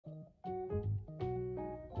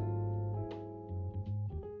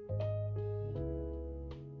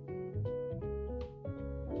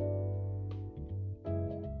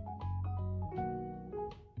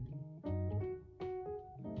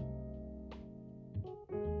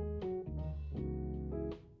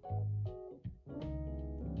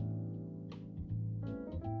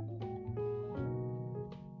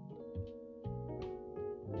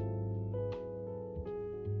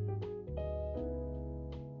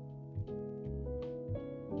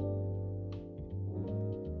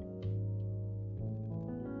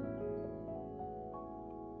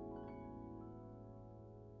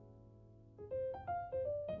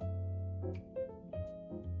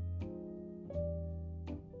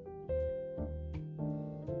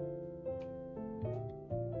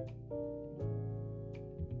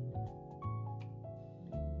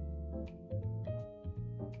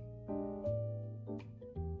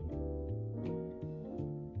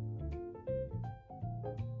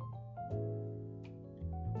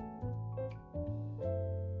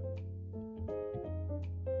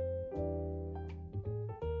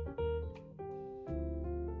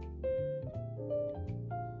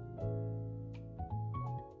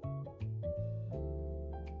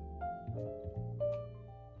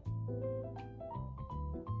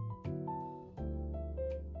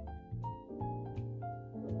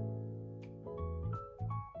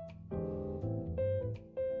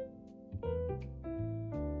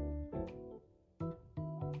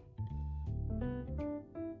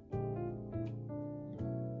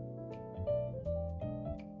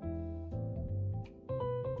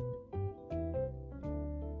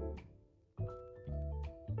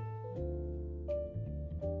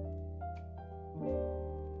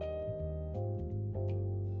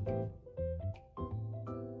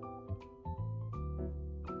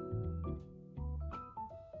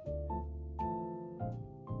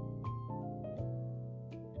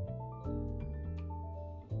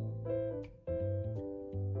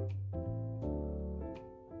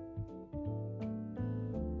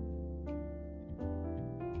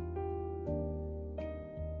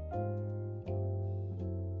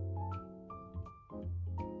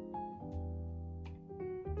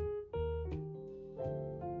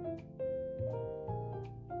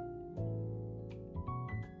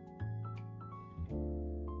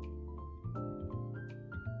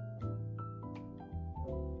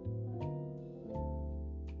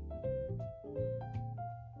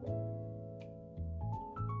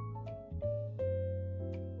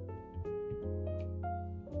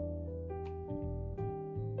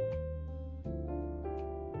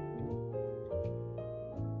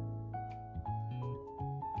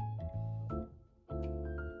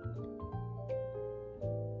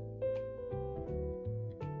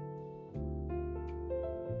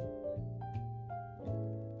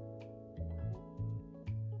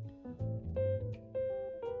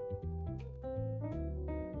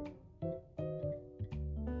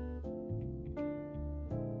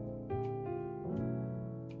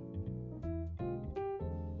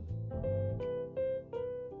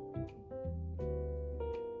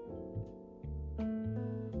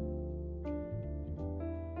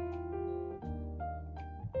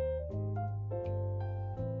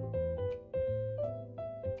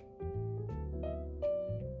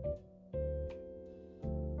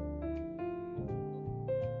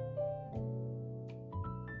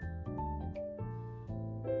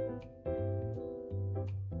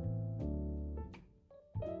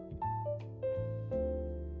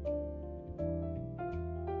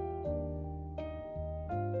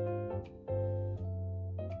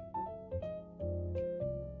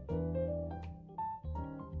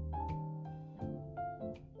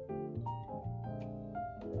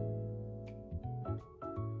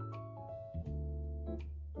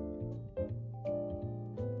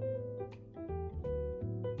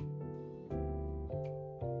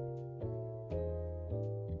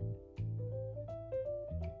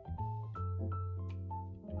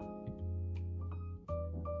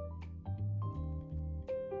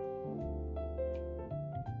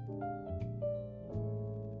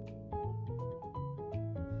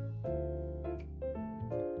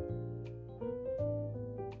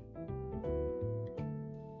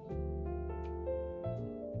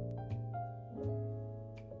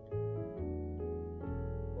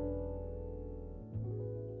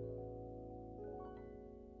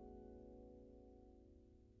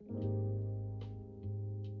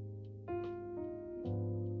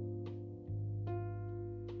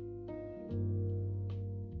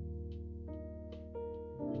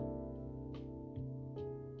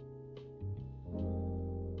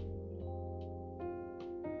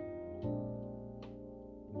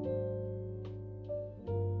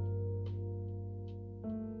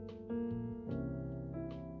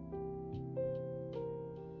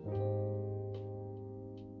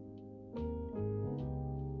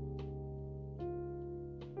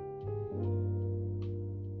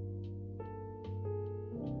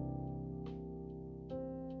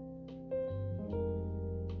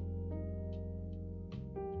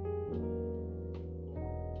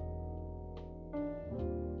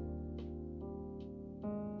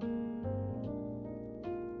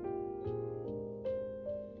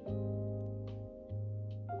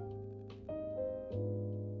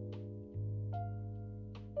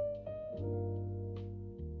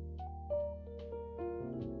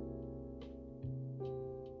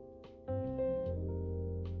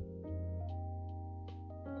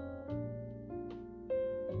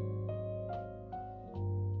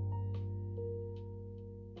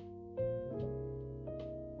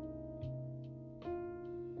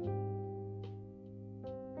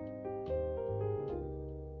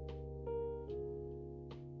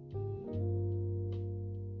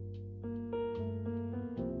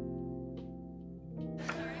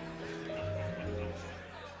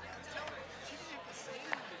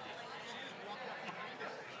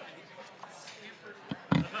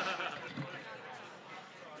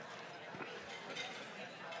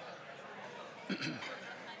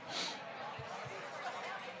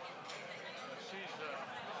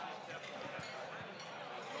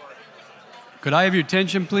Could I have your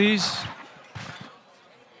attention, please?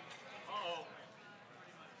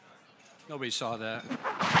 Nobody saw that.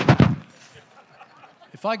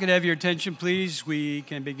 If I could have your attention, please, we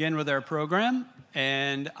can begin with our program.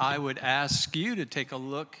 And I would ask you to take a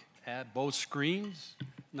look at both screens,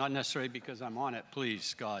 not necessarily because I'm on it,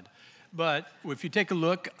 please, God. But if you take a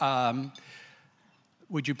look,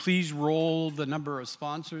 would you please roll the number of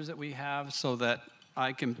sponsors that we have so that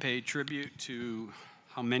I can pay tribute to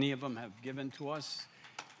how many of them have given to us?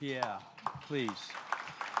 Yeah, please.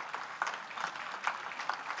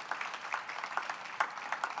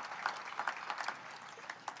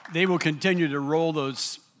 They will continue to roll those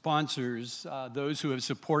sponsors, those who have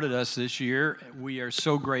supported us this year. We are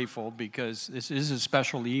so grateful because this is a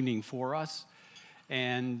special evening for us,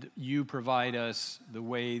 and you provide us the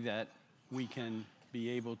way that we can be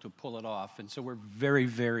able to pull it off. And so we're very,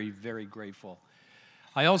 very, very grateful.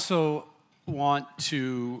 I also want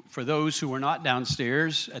to, for those who were not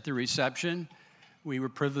downstairs at the reception, we were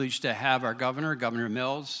privileged to have our governor, Governor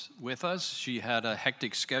Mills, with us. She had a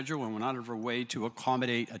hectic schedule and went out of her way to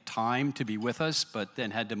accommodate a time to be with us, but then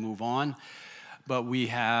had to move on. But we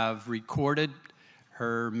have recorded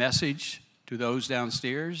her message to those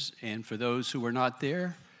downstairs, and for those who were not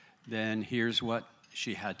there, then here's what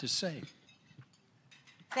she had to say.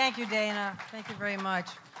 Thank you, Dana. Thank you very much.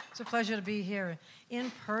 It's a pleasure to be here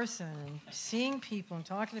in person and seeing people and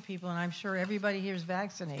talking to people, and I'm sure everybody here is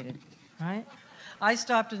vaccinated, right? I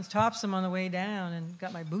stopped in Topsom on the way down and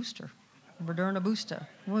got my booster, Moderna booster.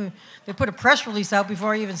 They put a press release out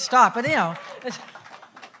before I even stopped, but you know.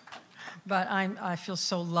 But I feel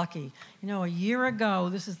so lucky. You know, a year ago,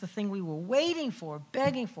 this is the thing we were waiting for,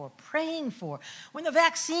 begging for, praying for. When the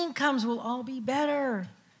vaccine comes, we'll all be better.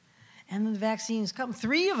 And then the vaccines come,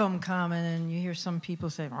 3 of them come, and you hear some people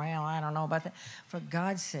say, well, I don't know about that. For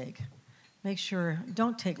God's sake, make sure,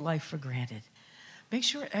 don't take life for granted. Make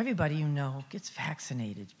sure everybody you know gets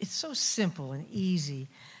vaccinated. It's so simple and easy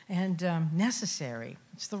and necessary.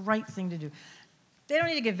 It's the right thing to do. They don't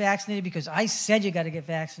need to get vaccinated because I said you got to get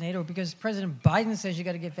vaccinated or because President Biden says you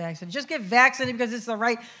got to get vaccinated. Just get vaccinated because it's the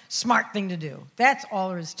right, smart thing to do. That's all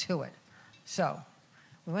there is to it. So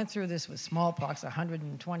we went through this with smallpox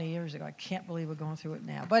 120 years ago. I can't believe we're going through it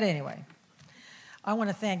now. But anyway, I want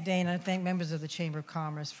to thank Dana and thank members of the Chamber of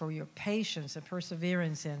Commerce for your patience and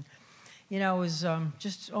perseverance. And, you know, it was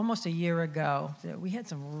just almost a year ago that we had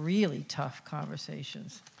some really tough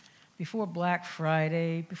conversations before Black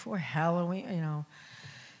Friday, before Halloween, you know.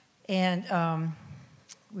 And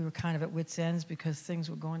we were kind of at wit's ends because things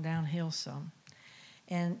were going downhill some.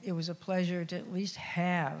 And it was a pleasure to at least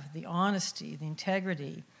have the honesty, the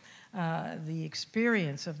integrity, the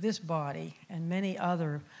experience of this body and many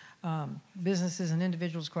other businesses and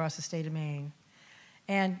individuals across the state of Maine.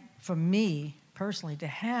 And for me, personally, to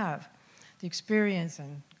have the experience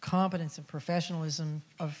and competence and professionalism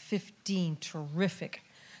of 15 terrific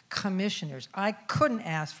commissioners. I couldn't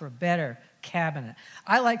ask for a better cabinet.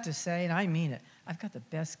 I like to say, and I mean it, I've got the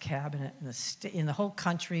best cabinet in the whole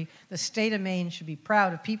country. The state of Maine should be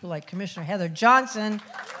proud of people like Commissioner Heather Johnson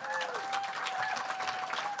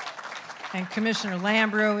and Commissioner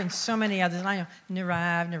Lambrew and so many others. And I know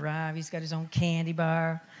Narav, he's got his own candy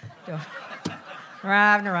bar.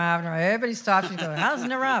 Narav. Everybody stops and goes, how's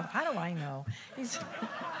Narav? How do I know? He's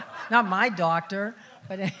not my doctor,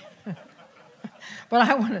 but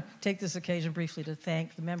I want to take this occasion briefly to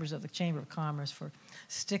thank the members of the Chamber of Commerce for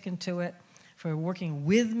sticking to it, for working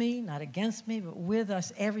with me, not against me, but with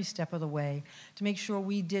us every step of the way to make sure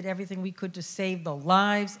we did everything we could to save the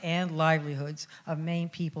lives and livelihoods of Maine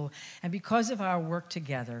people. And because of our work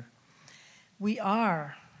together, we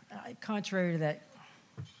are, contrary to that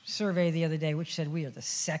survey the other day, which said we are the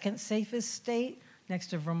second safest state next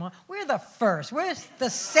to Vermont, we're the first. We're the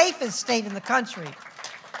safest state in the country.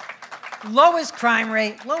 Lowest crime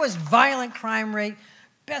rate, lowest violent crime rate,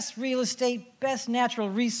 best real estate, best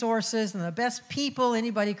natural resources, and the best people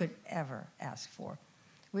anybody could ever ask for.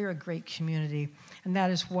 We're a great community, and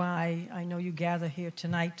that is why I know you gather here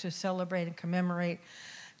tonight to celebrate and commemorate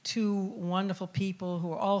 2 wonderful people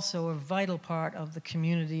who are also a vital part of the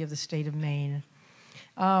community of the state of Maine.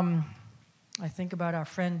 I think about our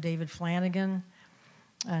friend David Flanagan,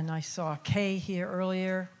 and I saw Kay here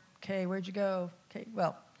earlier. Kay, where'd you go? Kay,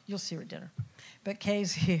 well, you'll see her at dinner. But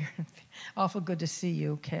Kay's here. Awful good to see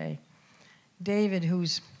you, Kay. David,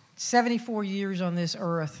 who's 74 years on this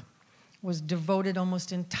earth, was devoted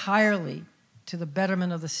almost entirely to the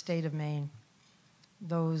betterment of the state of Maine.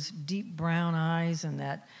 Those deep brown eyes and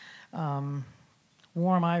that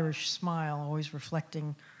warm Irish smile always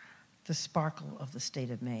reflecting the sparkle of the state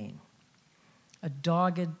of Maine. A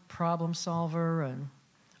dogged problem solver and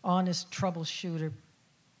honest troubleshooter,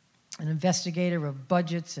 an investigator of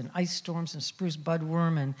budgets and ice storms and spruce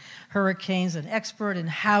budworm and hurricanes, an expert in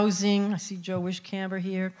housing. I see Joe Wishcamber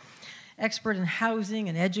here. Expert in housing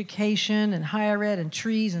and education and higher ed and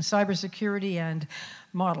trees and cybersecurity and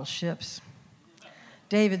model ships.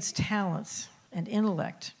 David's talents and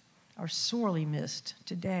intellect are sorely missed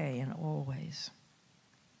today and always.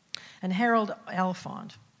 And Harold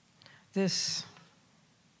Alfond, this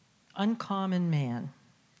uncommon man,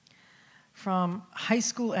 from high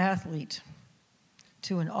school athlete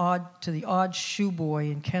to the odd shoe boy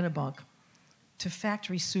in Kennebunk, to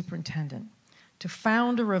factory superintendent, to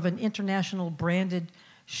founder of an international branded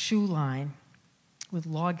shoe line with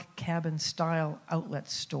log cabin style outlet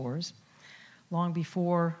stores, long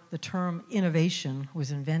before the term innovation was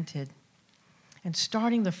invented, and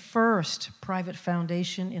starting the first private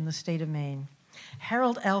foundation in the state of Maine.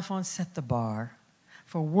 Harold Alfond set the bar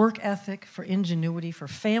for work ethic, for ingenuity, for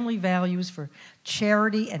family values, for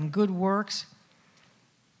charity and good works,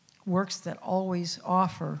 works that always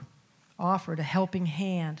offered a helping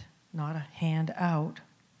hand, not a hand out.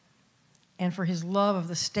 And for his love of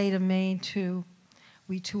the state of Maine, too,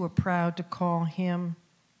 we too are proud to call him,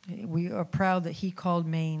 we are proud that he called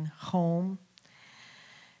Maine home.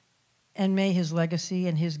 And may his legacy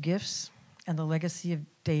and his gifts and the legacy of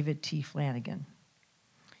David T. Flanagan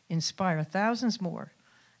inspire thousands more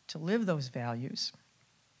to live those values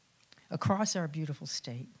across our beautiful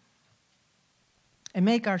state and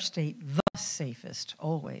make our state the safest,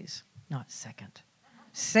 always, not second,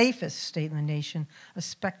 safest state in the nation, a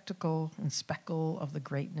spectacle and speckle of the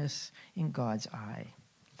greatness in God's eye.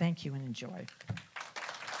 Thank you and enjoy.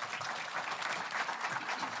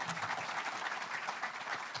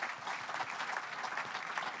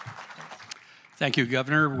 Thank you,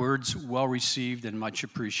 Governor. Words well received and much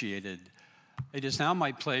appreciated. It is now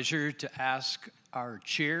my pleasure to ask our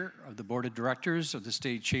chair of the Board of Directors of the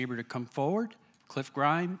State Chamber to come forward. Cliff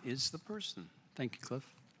Grime is the person. Thank you, Cliff.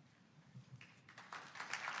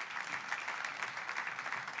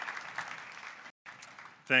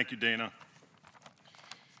 Thank you, Dana.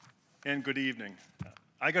 And good evening.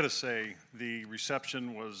 I got to say, the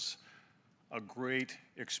reception was a great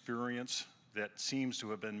experience that seems to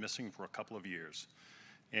have been missing for a couple of years.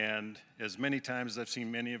 And as many times as I've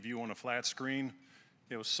seen many of you on a flat screen,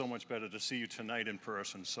 it was so much better to see you tonight in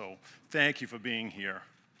person. So thank you for being here.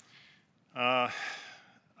 I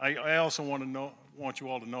also want you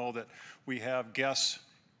all to know that we have guests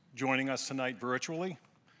joining us tonight virtually,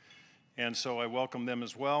 and so I welcome them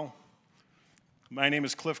as well. My name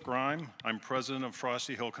is Cliff Grime. I'm president of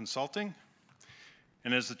Frosty Hill Consulting.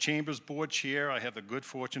 And as the Chamber's board chair, I have the good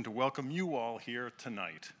fortune to welcome you all here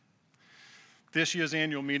tonight. This year's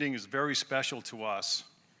annual meeting is very special to us.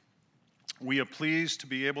 We are pleased to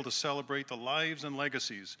be able to celebrate the lives and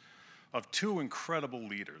legacies of two incredible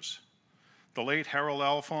leaders, the late Harold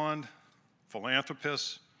Alfond,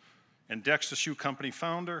 philanthropist and Dexter Shoe Company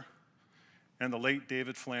founder, and the late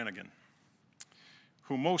David Flanagan,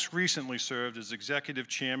 who most recently served as executive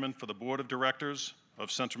chairman for the board of directors of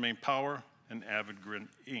Central Maine Power and Avangrid,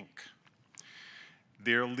 Inc.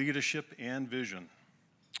 Their leadership and vision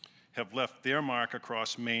have left their mark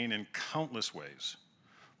across Maine in countless ways,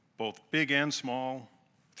 both big and small,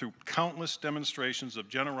 through countless demonstrations of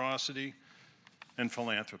generosity and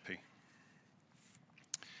philanthropy.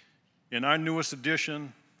 In our newest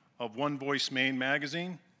edition of One Voice Maine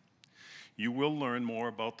magazine, you will learn more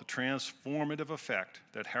about the transformative effect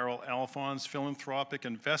that Harold Alfond's philanthropic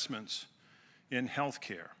investments in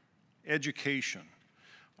healthcare, education,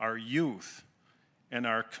 our youth, and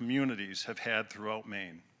our communities have had throughout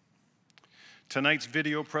Maine. Tonight's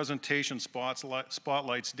video presentation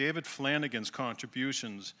spotlights David Flanagan's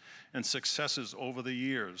contributions and successes over the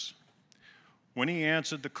years. When he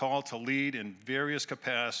answered the call to lead in various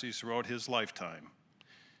capacities throughout his lifetime,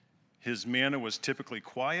 his manner was typically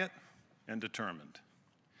quiet and determined,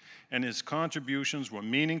 and his contributions were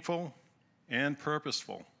meaningful and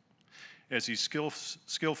purposeful as he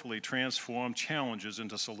skillfully transformed challenges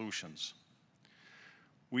into solutions.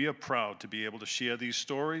 We are proud to be able to share these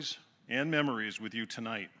stories and memories with you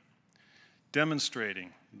tonight,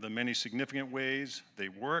 demonstrating the many significant ways they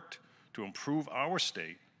worked to improve our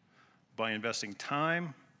state by investing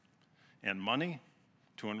time and money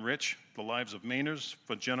to enrich the lives of Mainers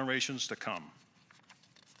for generations to come.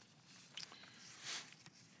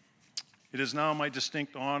 It is now my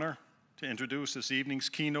distinct honor to introduce this evening's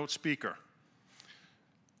keynote speaker.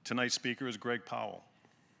 Tonight's speaker is Greg Powell.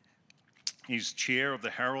 He's chair of the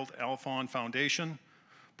Harold Alfond Foundation,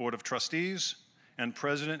 Board of Trustees, and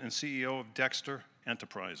president and CEO of Dexter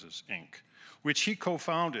Enterprises, Inc., which he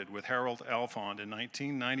co-founded with Harold Alfond in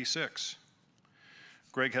 1996.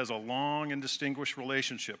 Greg has a long and distinguished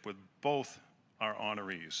relationship with both our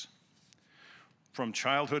honorees. From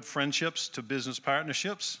childhood friendships to business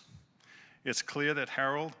partnerships, it's clear that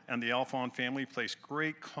Harold and the Alfond family place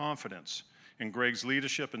great confidence in Greg's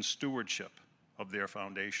leadership and stewardship of their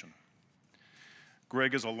foundation.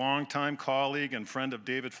 Greg is a longtime colleague and friend of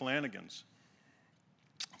David Flanagan's.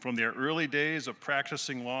 From their early days of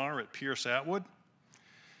practicing law at Pierce Atwood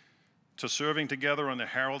to serving together on the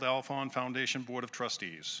Harold Alfond Foundation Board of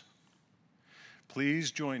Trustees.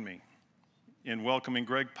 Please join me in welcoming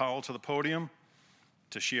Greg Powell to the podium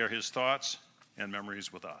to share his thoughts and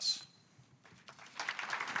memories with us.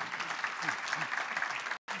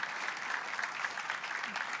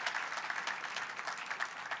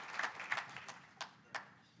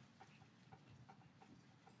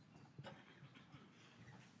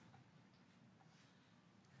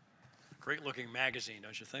 Great looking magazine,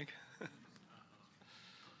 don't you think?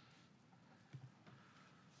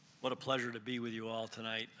 What a pleasure to be with you all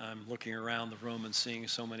tonight. I'm looking around the room and seeing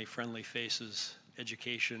so many friendly faces,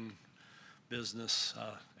 education, business,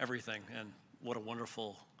 everything, and what a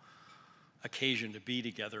wonderful occasion to be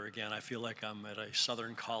together again. I feel like I'm at a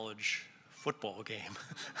Southern College football game.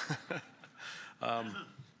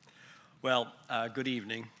 Good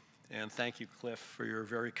evening, and thank you, Cliff, for your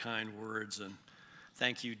very kind words, and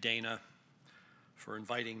thank you, Dana, for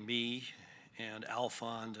inviting me and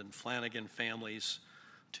Alfond and Flanagan families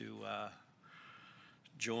to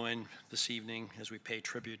join this evening as we pay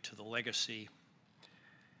tribute to the legacy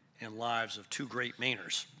and lives of two great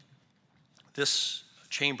Mainers. This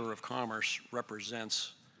Chamber of Commerce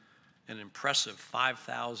represents an impressive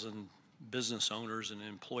 5,000 business owners and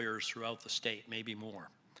employers throughout the state, maybe more.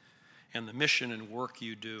 And the mission and work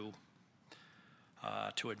you do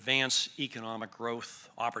to advance economic growth,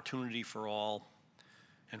 opportunity for all,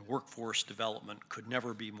 and workforce development could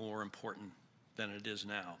never be more important than it is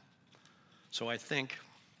now. So I think,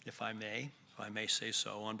 if I may say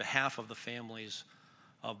so, on behalf of the families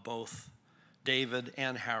of both David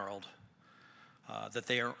and Harold, that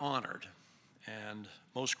they are honored and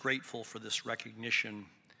most grateful for this recognition,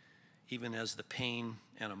 even as the pain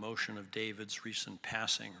and emotion of David's recent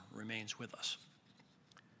passing remains with us.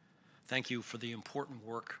 Thank you for the important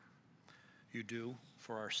work you do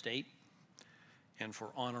for our state and for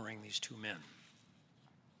honoring these two men.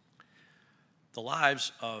 The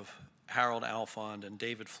lives of Harold Alfond and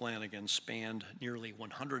David Flanagan spanned nearly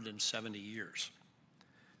 170 years,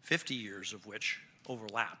 50 years of which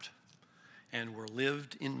overlapped and were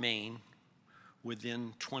lived in Maine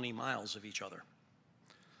within 20 miles of each other.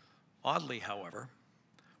 Oddly, however,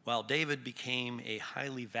 while David became a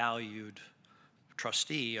highly valued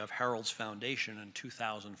trustee of Harold's foundation in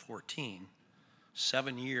 2014,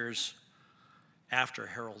 7 years after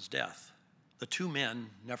Harold's death, the two men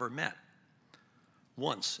never met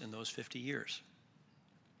once in those 50 years.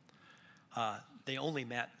 They only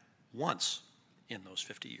met once in those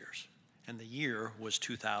 50 years, and the year was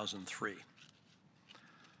 2003.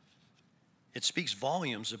 It speaks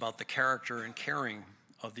volumes about the character and caring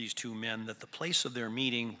of these two men that the place of their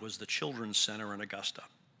meeting was the Children's Center in Augusta,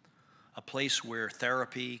 a place where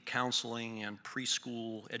therapy, counseling, and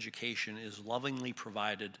preschool education is lovingly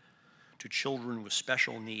provided to children with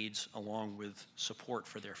special needs, along with support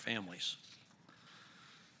for their families.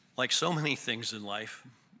 Like so many things in life,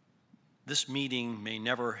 this meeting may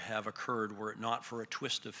never have occurred were it not for a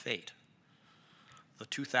twist of fate: the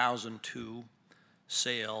 2002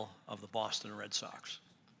 sale of the Boston Red Sox.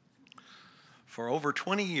 For over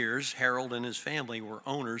 20 years, Harold and his family were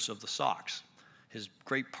owners of the Sox. His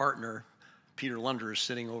great partner, Peter Lunder, is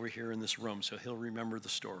sitting over here in this room, so he'll remember the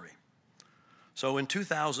story. So in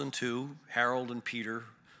 2002, Harold and Peter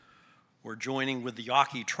were joining with the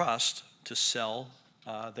Yawkey Trust to sell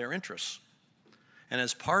their interests. And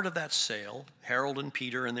as part of that sale, Harold and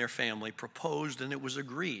Peter and their family proposed, and it was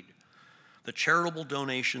agreed, that charitable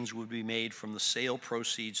donations would be made from the sale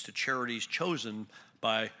proceeds to charities chosen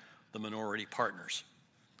by the minority partners.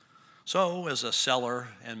 So, as a seller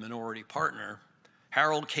and minority partner,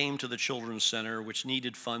 Harold came to the Children's Center, which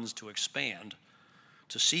needed funds to expand,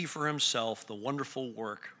 to see for himself the wonderful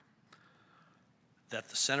work that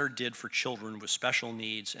the center did for children with special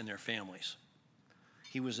needs and their families.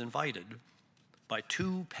 He was invited by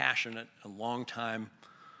two passionate and longtime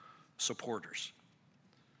supporters,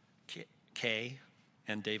 Kay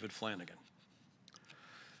and David Flanagan.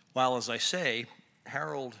 While, as I say,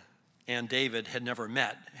 Harold and David had never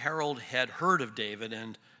met, Harold had heard of David,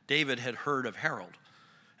 and David had heard of Harold.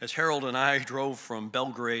 As Harold and I drove from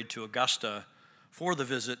Belgrade to Augusta for the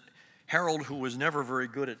visit, Harold, who was never very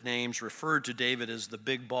good at names, referred to David as the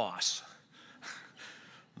big boss,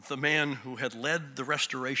 the man who had led the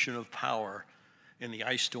restoration of power in the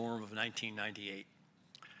ice storm of 1998,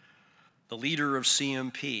 the leader of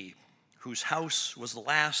CMP, whose house was the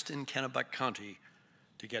last in Kennebec County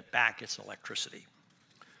to get back its electricity.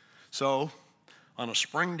 So, on a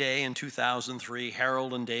spring day in 2003,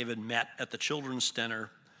 Harold and David met at the Children's Center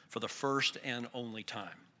for the first and only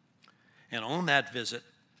time. And on that visit,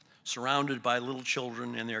 surrounded by little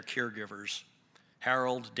children and their caregivers,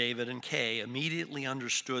 Harold, David, and Kay immediately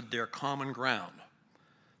understood their common ground,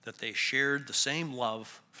 that they shared the same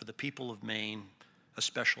love for the people of Maine,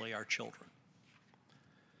 especially our children,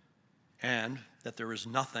 and that there is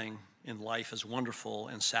nothing in life as wonderful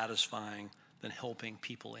and satisfying than helping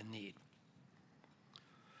people in need.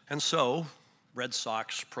 And so, Red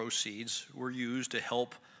Sox proceeds were used to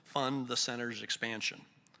help fund the center's expansion.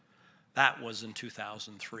 That was in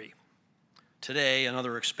 2003. Today,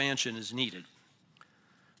 another expansion is needed.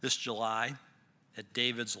 This July, at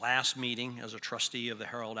David's last meeting as a trustee of the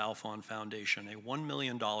Harold Alfond Foundation, a $1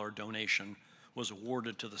 million donation was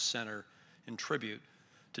awarded to the center in tribute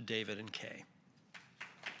to David and Kay.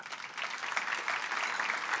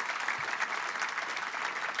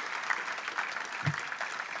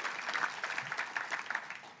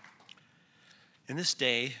 In this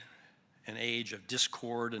day and age of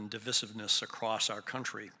discord and divisiveness across our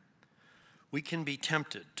country, we can be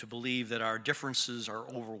tempted to believe that our differences are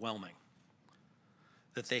overwhelming,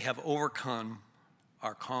 that they have overcome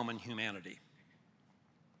our common humanity.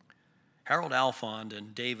 Harold Alfond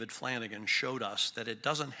and David Flanagan showed us that it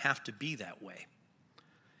doesn't have to be that way,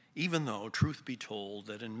 even though, truth be told,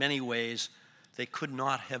 that in many ways they could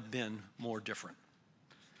not have been more different.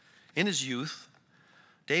 In his youth,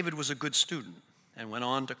 David was a good student and went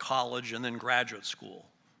on to college and then graduate school.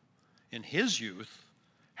 In his youth,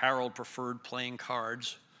 Harold preferred playing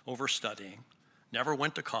cards over studying, never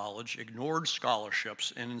went to college, ignored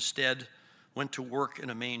scholarships, and instead went to work in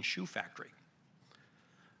a Maine shoe factory.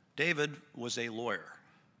 David was a lawyer.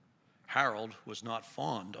 Harold was not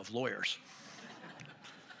fond of lawyers.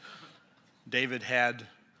 David had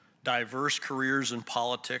diverse careers in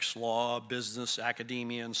politics, law, business,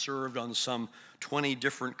 academia, and served on some 20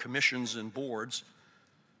 different commissions and boards.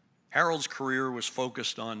 Harold's career was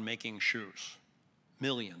focused on making shoes,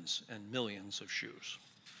 millions and millions of shoes.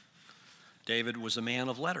 David was a man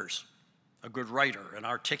of letters, a good writer, an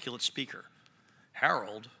articulate speaker.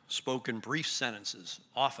 Harold spoke in brief sentences,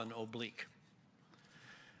 often oblique.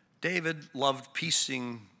 David loved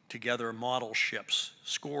piecing together model ships,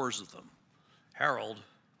 scores of them. Harold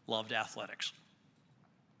loved athletics.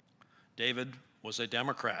 David was a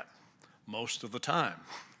Democrat most of the time.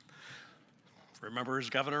 Remember his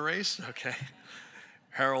governor race? Okay.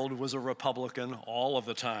 Harold was a Republican all of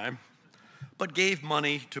the time, but gave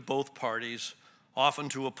money to both parties, often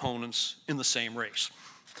to opponents in the same race.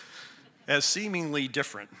 As seemingly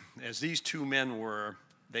different as these two men were,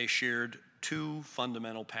 they shared two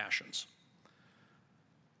fundamental passions.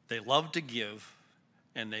 They loved to give,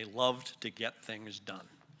 and they loved to get things done.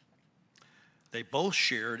 They both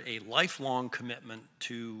shared a lifelong commitment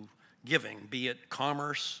to giving, be it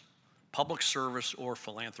commerce, public service, or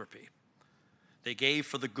philanthropy. They gave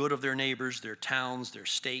for the good of their neighbors, their towns, their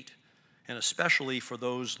state, and especially for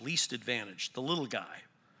those least advantaged, the little guy,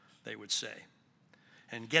 they would say.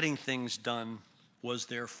 And getting things done was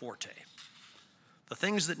their forte. The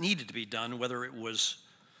things that needed to be done, whether it was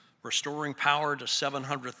restoring power to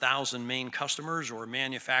 700,000 Maine customers or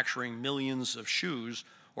manufacturing millions of shoes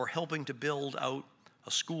or helping to build out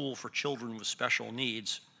a school for children with special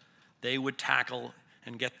needs, they would tackle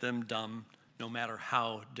and get them done no matter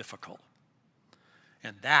how difficult.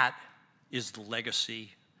 And that is the legacy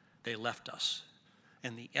they left us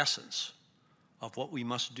and the essence of what we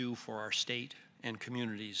must do for our state and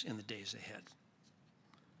communities in the days ahead.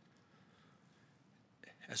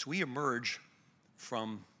 As we emerge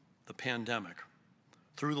from the pandemic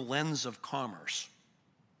through the lens of commerce,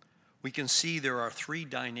 we can see there are three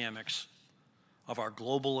dynamics of our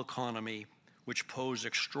global economy which pose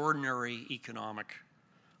extraordinary economic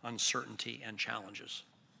uncertainty and challenges.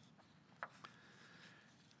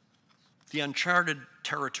 The uncharted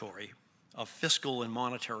territory of fiscal and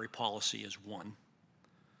monetary policy is one.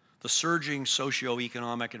 The surging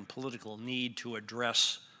socioeconomic and political need to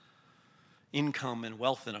address income and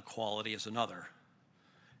wealth inequality is another.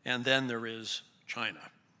 And then there is China.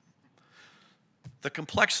 The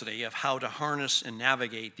complexity of how to harness and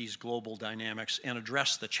navigate these global dynamics and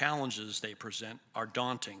address the challenges they present are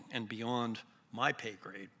daunting and beyond my pay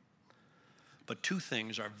grade. But two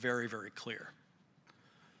things are very, very clear.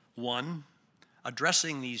 One,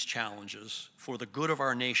 Addressing these challenges for the good of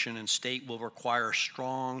our nation and state will require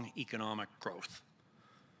strong economic growth,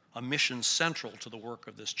 a mission central to the work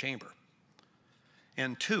of this chamber.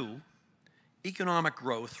 And two, economic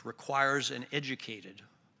growth requires an educated,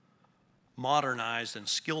 modernized, and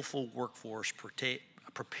skillful workforce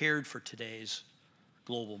prepared for today's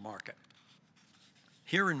global market.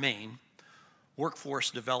 Here in Maine, workforce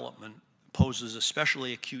development poses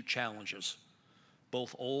especially acute challenges,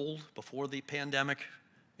 both old, before the pandemic,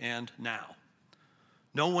 and now.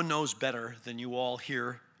 No one knows better than you all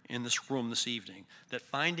here in this room this evening that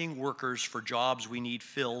finding workers for jobs we need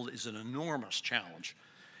filled is an enormous challenge,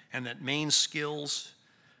 and that Maine's skills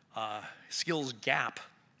gap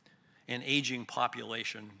and aging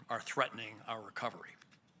population are threatening our recovery.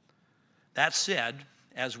 That said,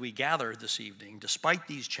 as we gather this evening, despite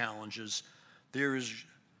these challenges, there is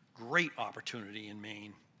great opportunity in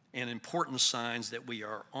Maine and important signs that we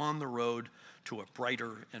are on the road to a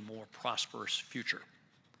brighter and more prosperous future.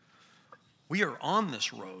 We are on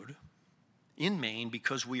this road in Maine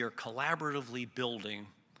because we are collaboratively building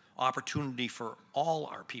opportunity for all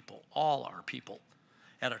our people,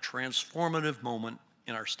 at a transformative moment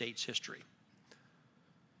in our state's history.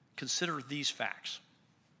 Consider these facts.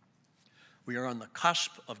 We are on the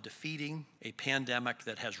cusp of defeating a pandemic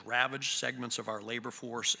that has ravaged segments of our labor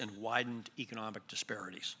force and widened economic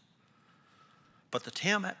disparities. But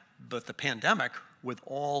the pandemic, with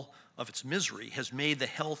all of its misery, has made the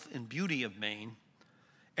health and beauty of Maine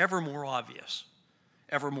ever more obvious,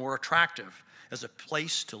 ever more attractive as a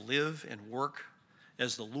place to live and work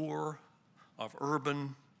as the lure of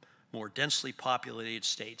urban, more densely populated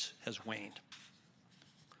states has waned.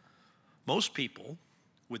 Most people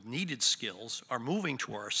with needed skills are moving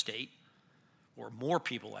to our state, or more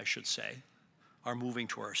people, I should say, are moving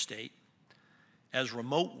to our state, as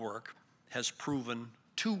remote work has proven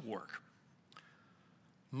to work.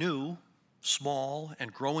 New, small,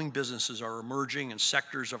 and growing businesses are emerging in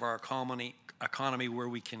sectors of our economy where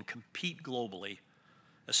we can compete globally,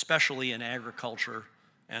 especially in agriculture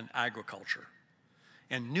and agriculture.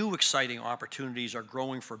 And new exciting opportunities are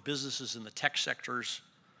growing for businesses in the tech sectors,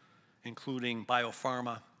 including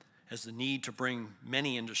biopharma, as the need to bring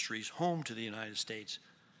many industries home to the United States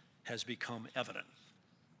has become evident.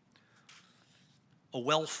 A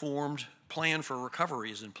well-formed plan for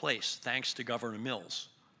recovery is in place thanks to Governor Mills,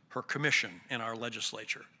 her commission, and our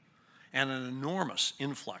legislature, and an enormous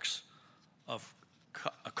influx of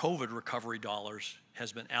COVID recovery dollars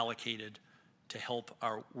has been allocated to help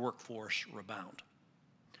our workforce rebound.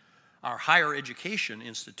 Our higher education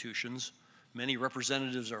institutions, many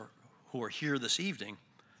representatives who are here this evening,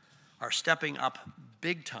 are stepping up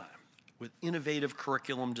big time with innovative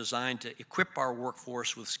curriculum designed to equip our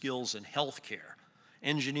workforce with skills in healthcare,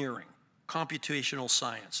 engineering, computational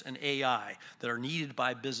science, and AI that are needed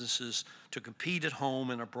by businesses to compete at home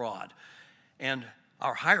and abroad. And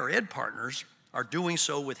our higher ed partners are doing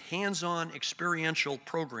so with hands-on experiential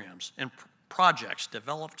programs and projects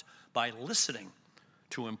developed by listening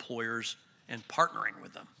to employers and partnering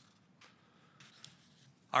with them.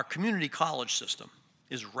 Our community college system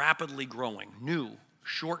is rapidly growing new,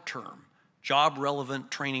 short-term, job-relevant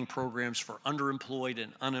training programs for underemployed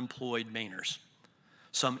and unemployed Mainers.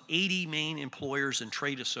 Some 80 Maine employers and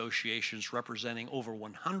trade associations representing over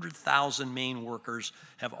 100,000 Maine workers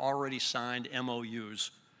have already signed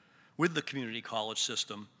MOUs with the community college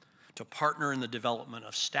system to partner in the development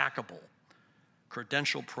of stackable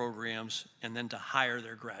credential programs and then to hire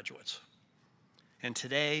their graduates. And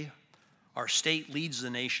today, our state leads the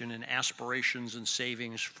nation in aspirations and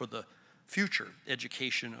savings for the future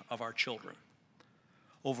education of our children.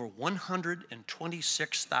 Over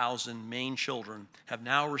 126,000 Maine children have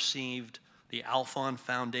now received the Alphon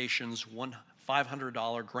Foundation's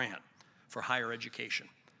 $500 grant for higher education.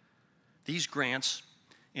 These grants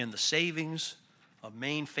and the savings of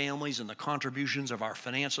Maine families and the contributions of our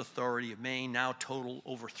Finance Authority of Maine now total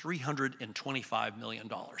over $325 million.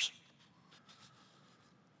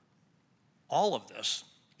 All of this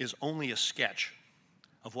is only a sketch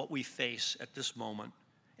of what we face at this moment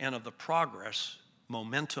and of the progress,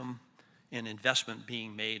 momentum, and investment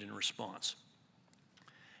being made in response.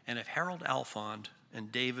 And if Harold Alphond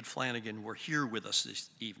and David Flanagan were here with us this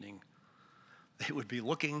evening, they would be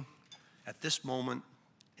looking at this moment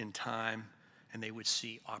in time and they would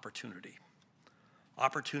see opportunity.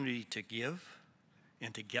 Opportunity to give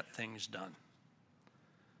and to get things done.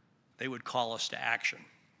 They would call us to action.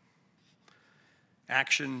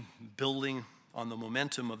 Action building on the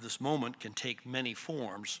momentum of this moment can take many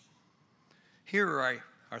forms. Here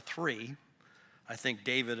are three I think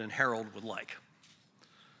David and Harold would like.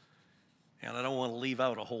 And I don't want to leave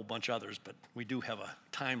out a whole bunch of others, but we do have a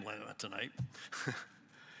time limit tonight.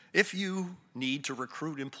 If you need to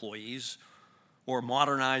recruit employees or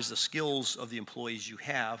modernize the skills of the employees you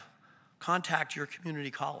have, contact your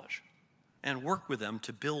community college and work with them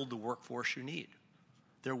to build the workforce you need.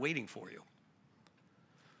 They're waiting for you.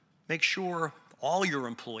 Make sure all your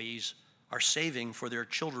employees are saving for their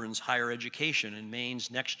children's higher education in Maine's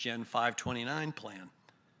Next Gen 529 plan.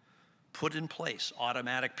 Put in place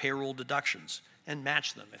automatic payroll deductions and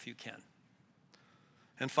match them if you can.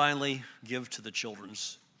 And finally, give to the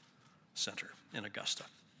Children's Center in Augusta.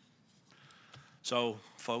 So,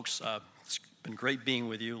 folks, it's been great being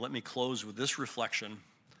with you. Let me close with this reflection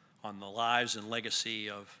on the lives and legacy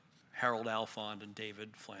of Harold Alfond and David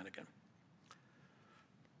Flanagan.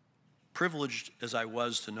 Privileged as I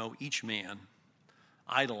was to know each man,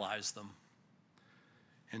 idolize them,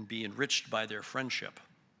 and be enriched by their friendship,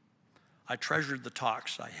 I treasured the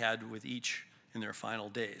talks I had with each in their final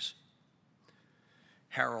days.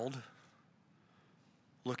 Harold,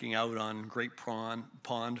 looking out on Great Pond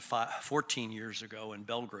 14 years ago in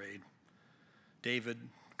Belgrade. David,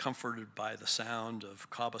 comforted by the sound of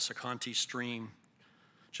Cabasacanti Stream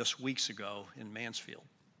just weeks ago in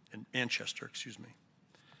Manchester, excuse me.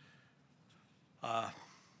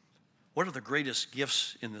 What are the greatest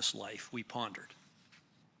gifts in this life? We pondered.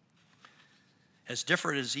 As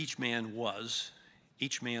different as each man was,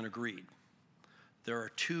 each man agreed. There are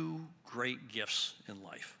two great gifts in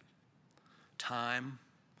life: time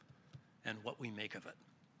and what we make of it.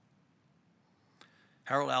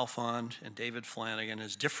 Harold Alfond and David Flanagan,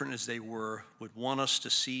 as different as they were, would want us to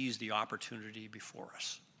seize the opportunity before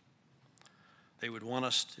us. They would want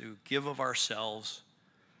us to give of ourselves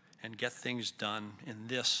and get things done in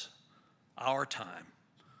this, our time,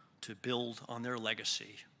 to build on their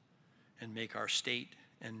legacy and make our state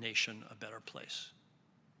and nation a better place.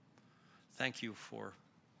 Thank you for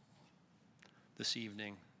this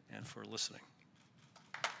evening and for listening.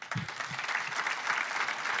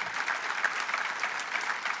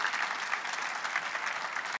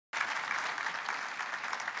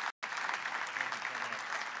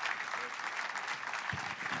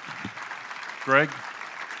 Greg?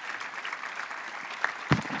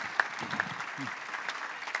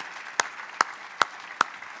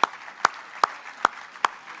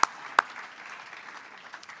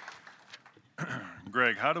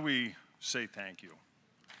 Greg, how do we say thank you?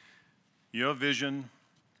 Your vision,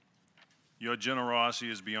 your generosity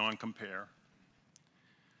is beyond compare.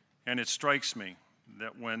 And it strikes me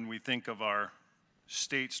that when we think of our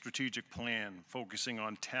state strategic plan focusing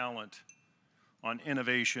on talent, on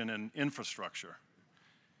innovation and infrastructure,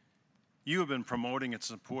 you have been promoting and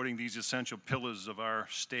supporting these essential pillars of our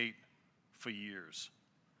state for years.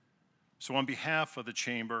 So on behalf of the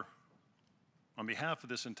Chamber, on behalf of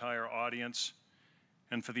this entire audience,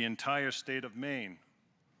 and for the entire state of Maine,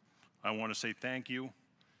 I want to say thank you,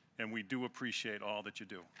 and we do appreciate all that you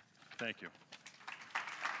do. Thank you.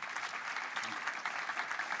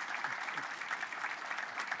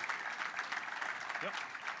 Yep.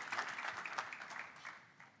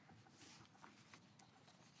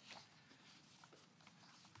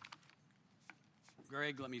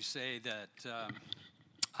 Greg, let me say that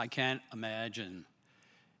I can't imagine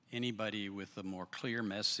anybody with a more clear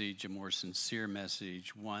message, a more sincere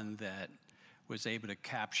message, one that was able to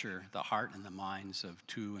capture the heart and the minds of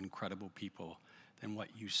two incredible people than what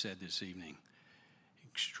you said this evening.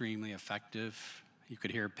 Extremely effective. You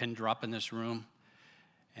could hear a pin drop in this room,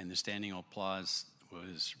 and the standing applause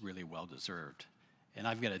was really well deserved. And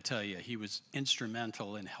I've got to tell you, he was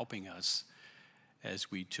instrumental in helping us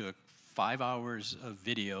as we took 5 hours of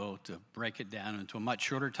video to break it down into a much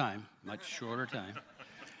shorter time,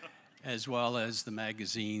 as well as the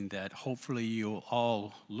magazine that hopefully you'll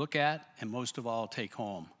all look at and most of all take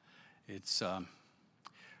home. It's,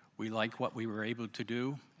 we like what we were able to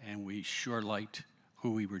do, and we sure liked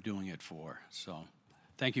who we were doing it for. So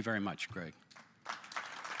thank you very much, Greg.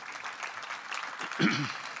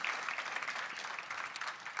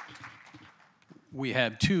 We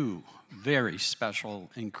have two very special,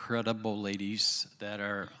 incredible ladies that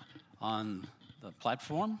are on the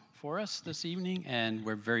platform for us this evening, and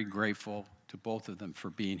we're very grateful to both of them for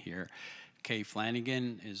being here. Kay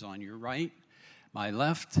Flanagan is on your right, my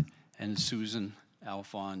left, and Susan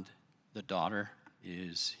Alfond, the daughter,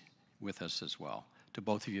 is with us as well. To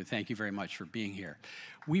both of you, thank you very much for being here.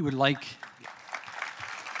 We would like...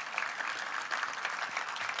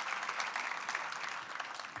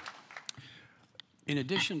 In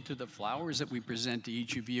addition to the flowers that we present to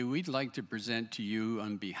each of you, we'd like to present to you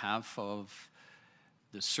on behalf of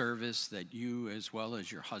the service that you, as well as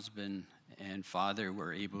your husband and Father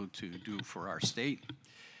were able to do for our state.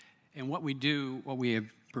 And what we have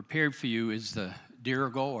prepared for you is the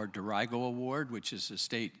Dirigo or Dirigo Award, which is the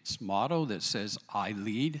state's motto that says, I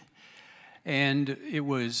lead. And it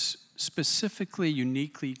was specifically,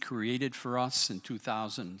 uniquely created for us in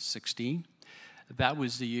 2016. That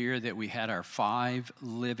was the year that we had our 5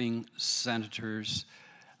 living senators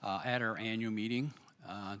at our annual meeting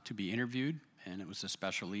to be interviewed, and it was a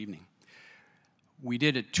special evening. We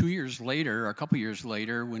did it 2 years later, a couple years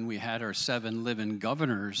later, when we had our 7 living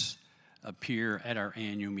governors appear at our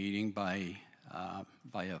annual meeting by a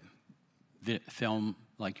film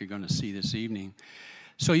like you're going to see this evening.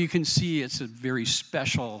 So you can see it's a very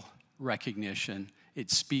special recognition.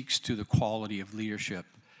 It speaks to the quality of leadership.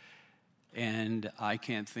 And I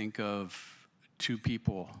can't think of 2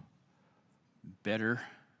 people better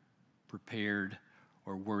prepared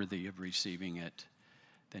or worthy of receiving it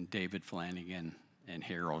than David Flanagan and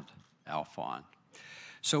Harold Alfond.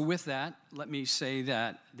 So with that, let me say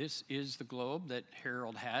that this is the globe that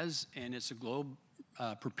Harold has, and it's a globe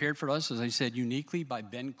prepared for us, as I said, uniquely by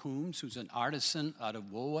Ben Coombs, who's an artisan out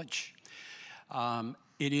of Woolwich.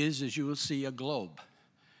 It is, as you will see, a globe.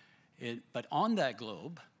 But on that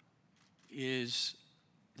globe is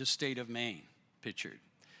the state of Maine pictured.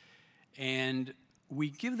 And we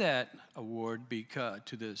give that award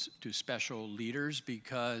to special leaders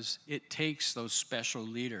because it takes those special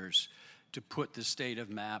leaders to put the state of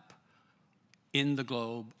map in the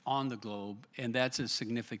globe, on the globe, and that's the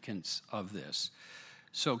significance of this.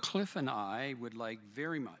 So Cliff and I would like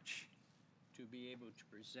very much to be able to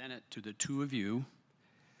present it to the 2 of you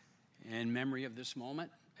in memory of this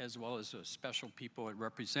moment, as well as the special people it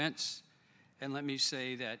represents. And let me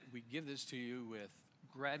say that we give this to you with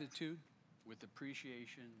gratitude, with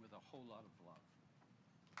appreciation, with a whole lot of love.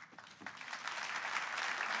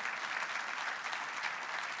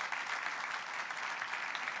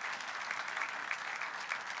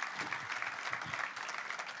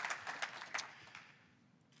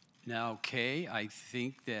 Now, Kay, I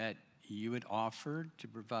think that you had offered to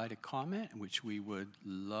provide a comment, which we would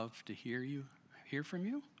love to hear from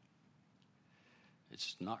you.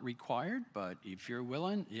 It's not required, but if you're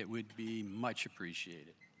willing, it would be much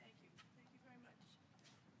appreciated. Thank you. Thank you very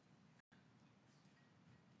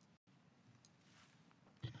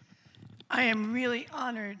much. I am really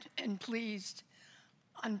honored and pleased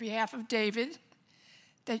on behalf of David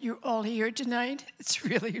that you're all here tonight. It's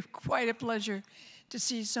really quite a pleasure to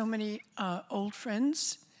see so many old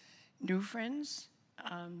friends, new friends,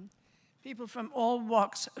 people from all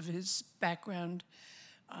walks of his background.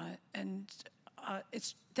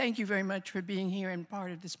 Thank you very much for being here and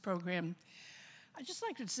part of this program. I'd just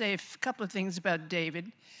like to say a couple of things about David.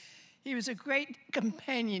 He was a great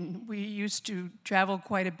companion. We used to travel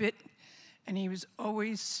quite a bit, and he was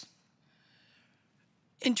always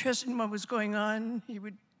interested in what was going on. He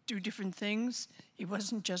would do different things. He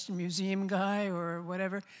wasn't just a museum guy or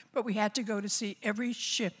whatever, but we had to go to see every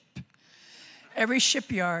ship, every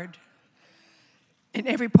shipyard in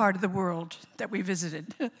every part of the world that we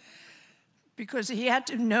visited. Because he had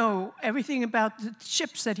to know everything about the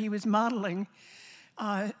ships that he was modeling,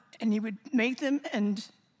 and he would make them and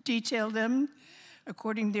detail them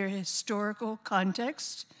according to their historical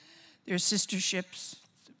context, their sister ships,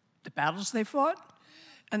 the battles they fought,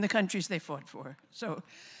 and the countries they fought for. So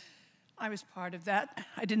I was part of that.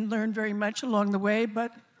 I didn't learn very much along the way,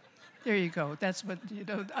 but there you go. That's what,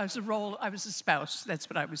 I was a spouse. That's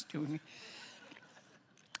what I was doing.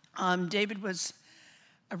 David was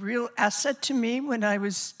a real asset to me when I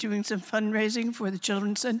was doing some fundraising for the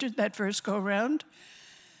Children's Center that first go-around.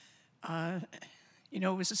 It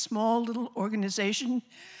was a small little organization.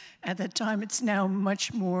 At that time, it's now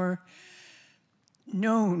much more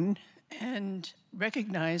known and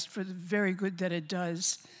recognized for the very good that it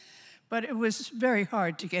does. But it was very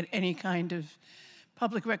hard to get any kind of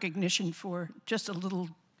public recognition for just a little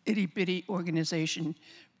itty-bitty organization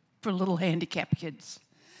for little handicapped kids.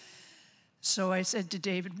 So I said to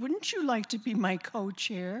David, wouldn't you like to be my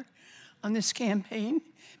co-chair on this campaign?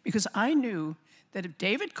 Because I knew that if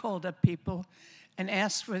David called up people and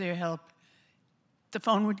asked for their help, the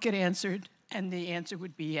phone would get answered and the answer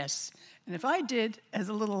would be yes. And if I did, as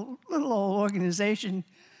a little old organization,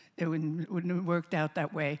 it wouldn't have worked out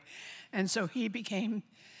that way. And so he became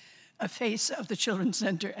a face of the Children's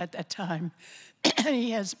Center at that time. And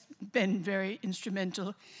he has been very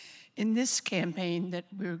instrumental in this campaign that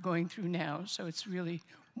we're going through now. So it's really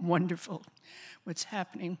wonderful what's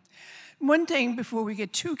happening. One thing before we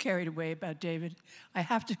get too carried away about David, I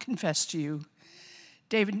have to confess to you,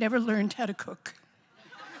 David never learned how to cook.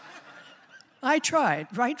 I tried,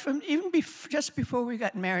 right from, even just before we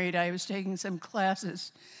got married, I was taking some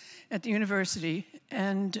classes at the university,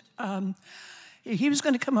 and he was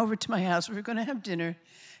going to come over to my house. We were going to have dinner.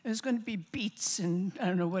 It was going to be beets and I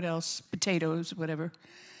don't know what else, potatoes, whatever.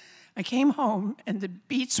 I came home, and the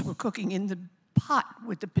beets were cooking in the pot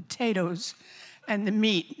with the potatoes and the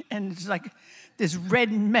meat, and it's like this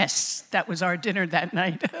red mess. That was our dinner that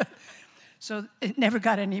night. So it never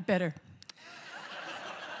got any better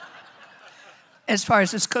as far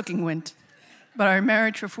as his cooking went. But our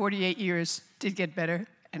marriage for 48 years did get better,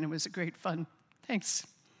 and it was a great fun. Thanks.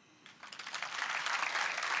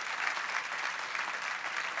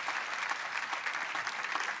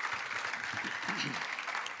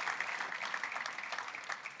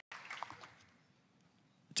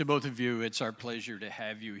 To both of you, it's our pleasure to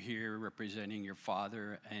have you here representing your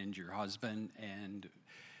father and your husband. And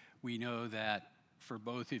we know that for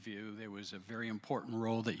both of you, there was a very important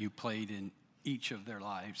role that you played in each of their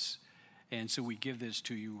lives. And so we give this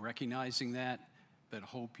to you recognizing that, but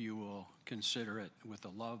hope you will consider it with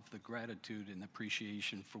the love, the gratitude, and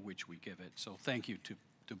appreciation for which we give it. So thank you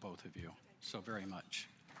to both of you so very much.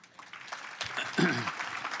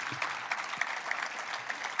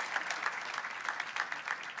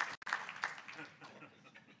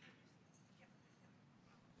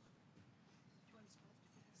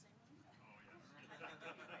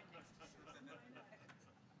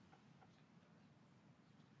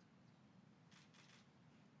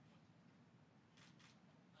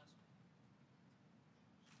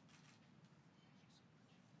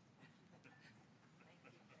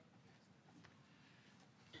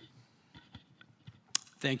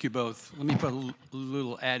 Thank you both. Let me put a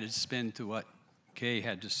little added spin to what Kay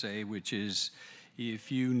had to say, which is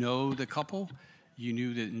if you know the couple, you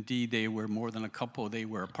knew that indeed they were more than a couple, they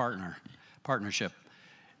were a partnership.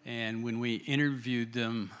 And when we interviewed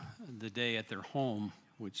them the day at their home,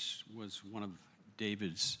 which was one of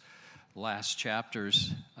David's last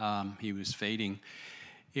chapters, he was fading,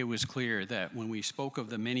 it was clear that when we spoke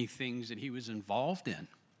of the many things that he was involved in,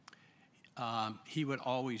 he would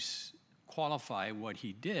always qualify what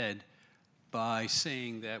he did by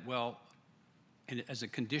saying that, well, as a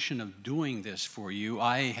condition of doing this for you,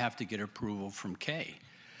 I have to get approval from Kay.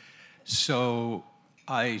 So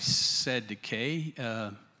I said to Kay,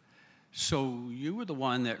 so you were the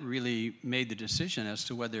one that really made the decision as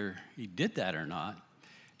to whether he did that or not.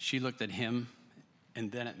 She looked at him and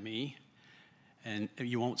then at me, and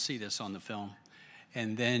you won't see this on the film.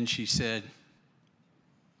 And then she said,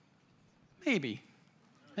 maybe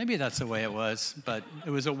that's the way it was, but it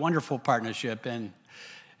was a wonderful partnership, and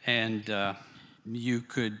you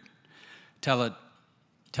could tell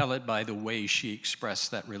it by the way she expressed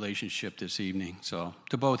that relationship this evening. So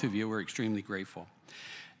to both of you, we're extremely grateful.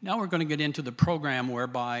 Now we're going to get into the program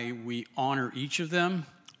whereby we honor each of them.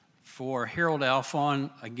 For Harold Alphon,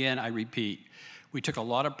 again, I repeat, we took a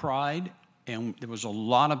lot of pride, and there was a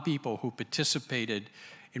lot of people who participated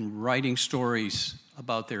in writing stories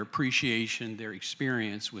about their appreciation, their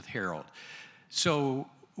experience with Harold. So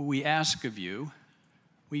we ask of you,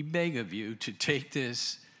 we beg of you to take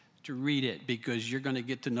this, to read it, because you're going to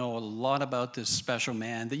get to know a lot about this special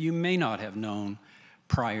man that you may not have known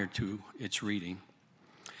prior to its reading.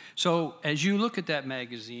 So as you look at that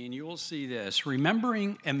magazine, you will see this: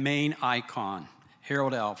 remembering a Maine icon,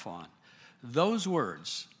 Harold Alphon. Those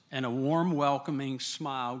words and a warm, welcoming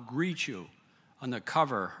smile greet you on the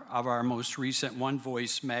cover of our most recent One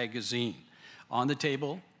Voice magazine, on the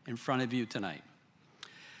table in front of you tonight.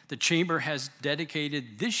 The Chamber has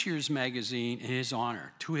dedicated this year's magazine in his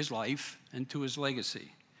honor, to his life and to his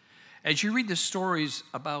legacy. As you read the stories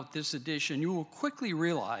about this edition, you will quickly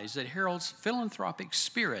realize that Harold's philanthropic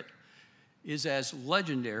spirit is as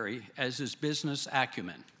legendary as his business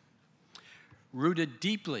acumen. Rooted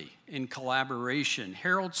deeply in collaboration,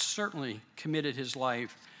 Harold certainly committed his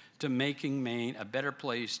life to making Maine a better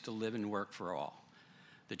place to live and work for all.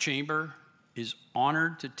 The Chamber is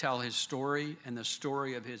honored to tell his story and the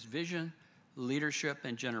story of his vision, leadership,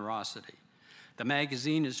 and generosity. The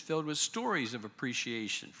magazine is filled with stories of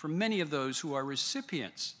appreciation from many of those who are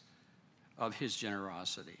recipients of his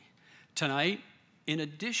generosity. Tonight, in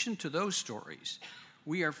addition to those stories,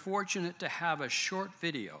 we are fortunate to have a short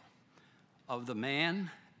video of the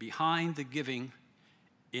man behind the giving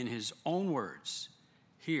in his own words.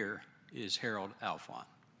 Here is Harold Alphon.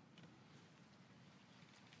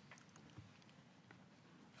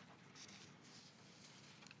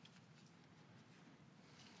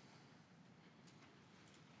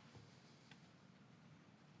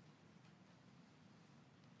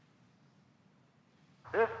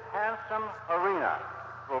 This handsome arena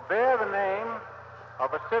will bear the name of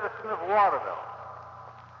a citizen of Waterville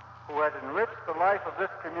who has enriched the life of this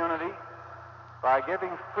community by giving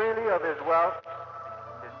freely of his wealth,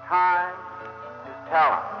 his time, his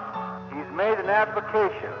talent. He's made an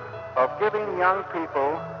application of giving young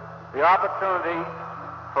people the opportunity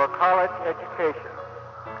for a college education.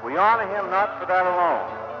 We honor him not for that alone,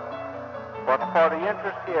 but for the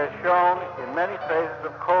interest he has shown in many phases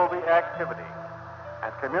of Colby activity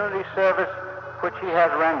and community service which he has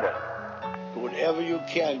rendered. Whatever you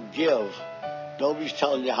can give, nobody's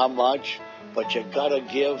telling you how much, but you gotta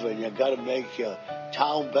give, and you gotta make your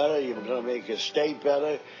town better, you gotta make your state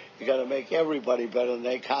better, you gotta make everybody better, and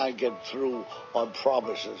they can't get through on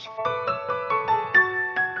promises.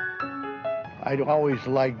 I always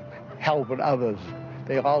liked helping others.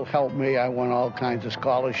 They all helped me. I won all kinds of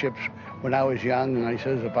scholarships when I was young, and I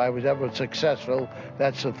says if I was ever successful,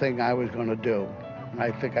 that's the thing I was going to do. And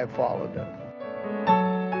I think I followed it.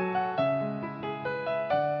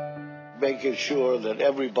 Making sure that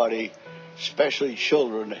everybody, especially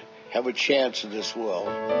children, have a chance in this world.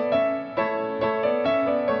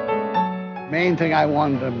 Main thing I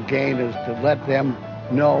wanted them to gain is to let them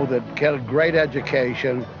know that get a great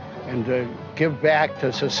education and to give back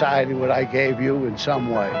to society what I gave you in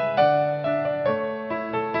some way.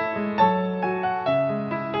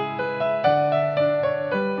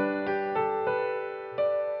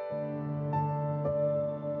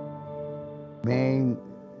 Maine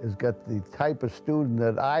has got the type of student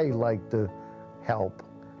that I like to help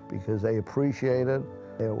because they appreciate it.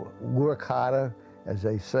 They work harder. As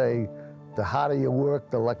they say, the harder you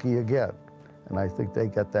work, the luckier you get. And I think they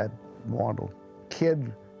got that model.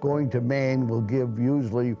 Kid going to Maine will give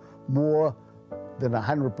usually more than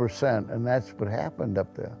 100%, and that's what happened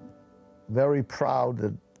up there. Very proud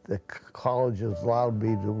that the college has allowed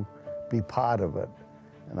me to be part of it.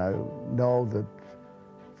 And I know that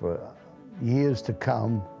for years to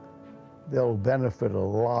come, they'll benefit a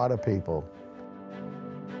lot of people.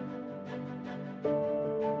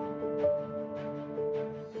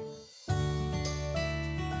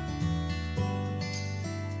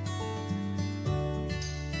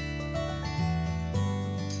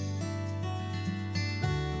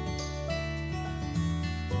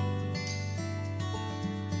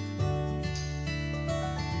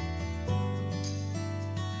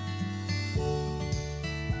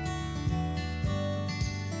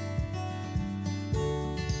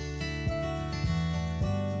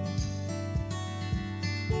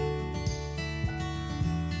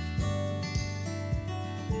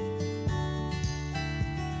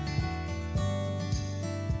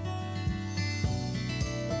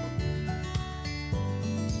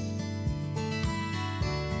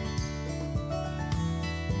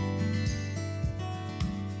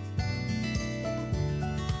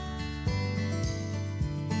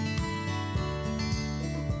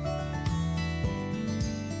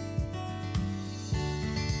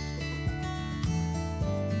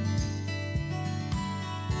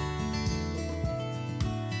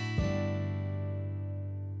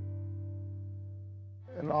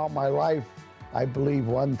 In all my life, I believe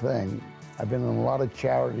one thing. I've been on a lot of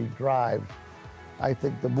charity drives. I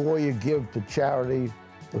think the more you give to charity,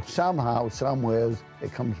 somehow, somewheres,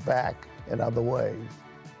 it comes back in other ways.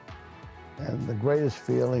 And the greatest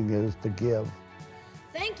feeling is to give.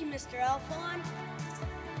 Thank you, Mr. Alphon.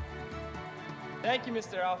 Thank you,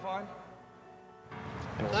 Mr. Alphon.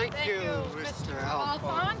 Thank you, Mr.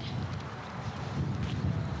 Alphon.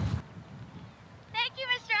 Thank you,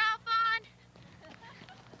 Mr. Alphon.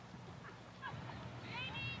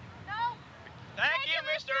 No. Thank you,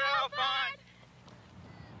 Mr. Alphon.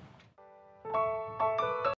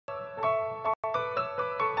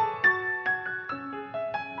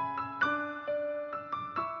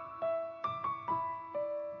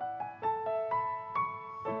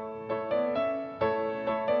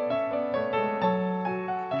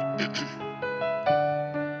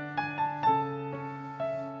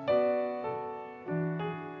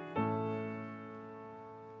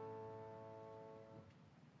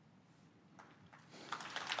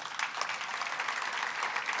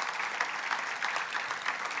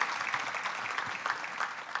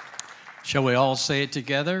 Shall we all say it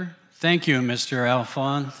together? Thank you, Mr.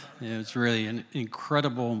 Alphon. It's really an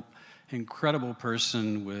incredible, incredible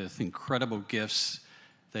person with incredible gifts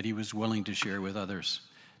that he was willing to share with others.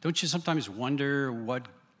 Don't you sometimes wonder what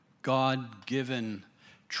God-given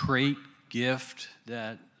trait, gift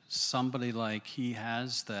that somebody like he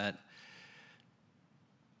has that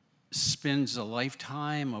spends a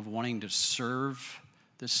lifetime of wanting to serve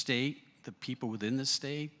the state, the people within the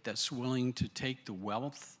state, that's willing to take the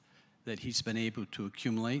wealth that he's been able to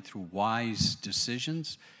accumulate through wise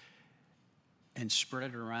decisions and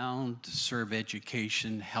spread it around to serve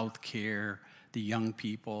education, healthcare, the young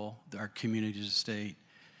people, our community estate.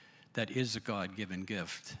 That is a God-given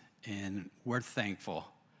gift, and we're thankful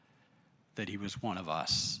that he was one of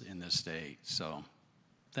us in this state. So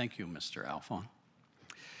thank you, Mr. Alphon.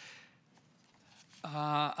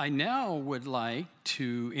 I now would like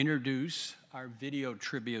to introduce our video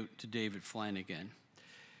tribute to David Flanagan.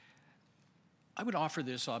 I would offer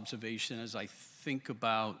this observation as I think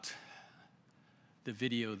about the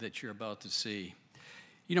video that you're about to see.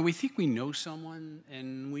 You know, we think we know someone,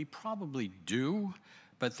 and we probably do,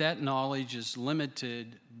 but that knowledge is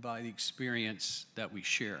limited by the experience that we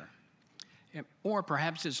share. Or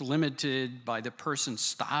perhaps it's limited by the person's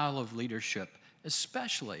style of leadership,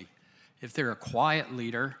 especially if they're a quiet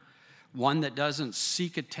leader, one that doesn't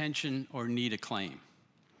seek attention or need acclaim.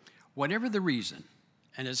 Whatever the reason,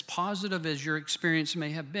 and as positive as your experience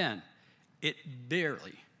may have been, it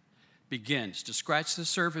barely begins to scratch the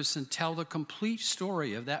surface and tell the complete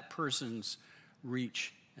story of that person's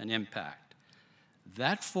reach and impact.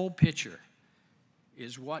 That full picture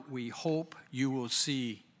is what we hope you will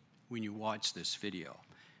see when you watch this video.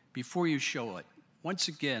 Before you show it, once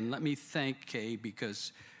again, let me thank Kay,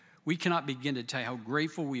 because we cannot begin to tell you how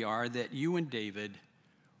grateful we are that you and David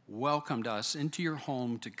welcomed us into your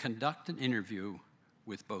home to conduct an interview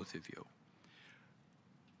with both of you.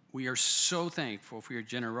 We are so thankful for your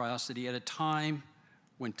generosity at a time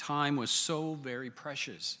when time was so very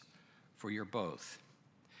precious for you both.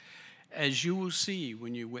 As you will see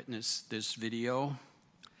when you witness this video,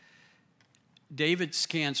 David's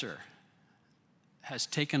cancer has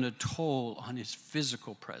taken a toll on his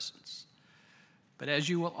physical presence. But as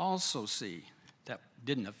you will also see, that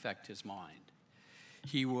didn't affect his mind.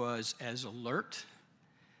 He was as alert,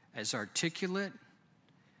 as articulate,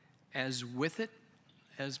 as with it,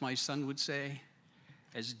 as my son would say,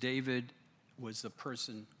 as David was the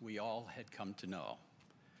person we all had come to know.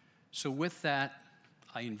 So with that,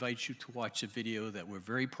 I invite you to watch a video that we're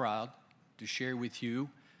very proud to share with you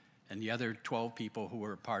and the other 12 people who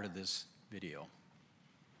were a part of this video.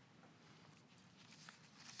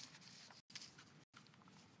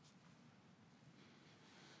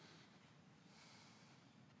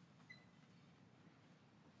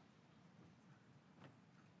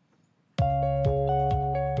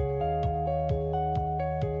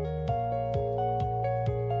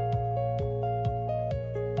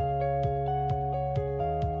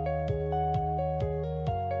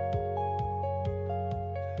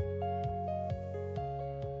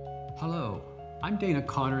 Hello, I'm Dana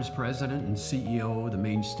Connors, President and CEO of the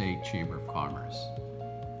Maine State Chamber of Commerce.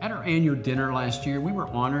 At our annual dinner last year, we were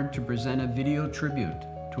honored to present a video tribute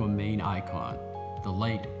to a Maine icon, the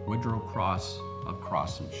late Woodrow Cross of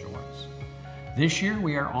Cross and Shores. This year,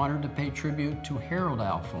 we are honored to pay tribute to Harold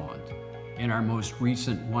Alphon in our most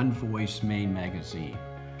recent One Voice Maine magazine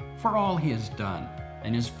for all he has done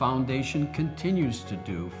and his foundation continues to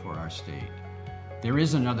do for our state. There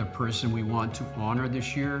is another person we want to honor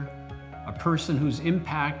this year, a person whose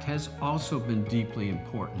impact has also been deeply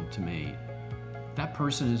important to me. That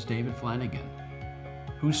person is David Flanagan,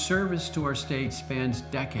 whose service to our state spans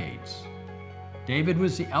decades. David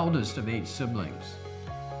was the eldest of 8 siblings,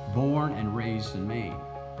 born and raised in Maine.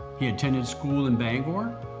 He attended school in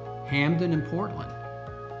Bangor, Hamden, and Portland,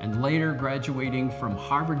 and later graduating from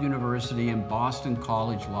Harvard University and Boston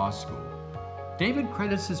College Law School. David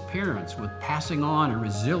credits his parents with passing on a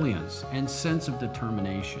resilience and sense of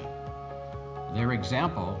determination. Their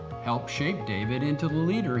example helped shape David into the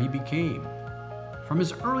leader he became. From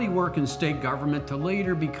his early work in state government to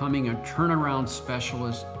later becoming a turnaround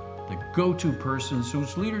specialist, the go-to person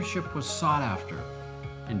whose leadership was sought after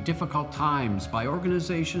in difficult times by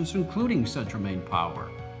organizations including Central Maine Power,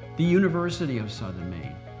 the University of Southern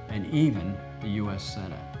Maine, and even the U.S.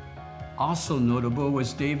 Senate. Also notable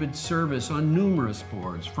was David's service on numerous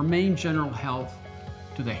boards, from Maine General Health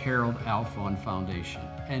to the Harold Alphon Foundation,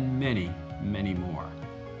 and many, many more.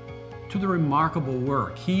 To the remarkable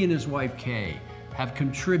work he and his wife Kay have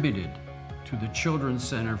contributed to the Children's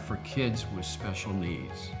Center for Kids with Special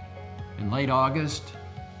Needs. In late August,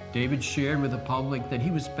 David shared with the public that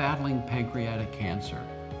he was battling pancreatic cancer.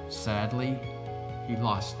 Sadly, he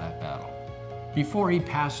lost that battle. Before he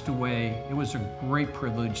passed away, it was a great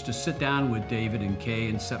privilege to sit down with David and Kay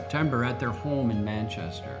in September at their home in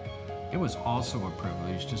Manchester. It was also a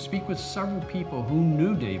privilege to speak with several people who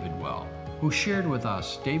knew David well, who shared with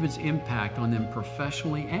us David's impact on them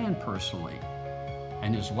professionally and personally,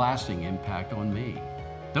 and his lasting impact on me.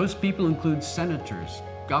 Those people include senators,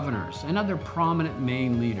 governors, and other prominent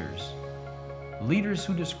Maine leaders. Leaders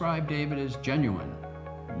who describe David as genuine,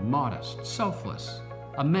 modest, selfless,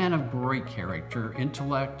 A man of great character,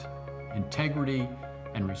 intellect, integrity,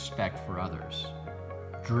 and respect for others.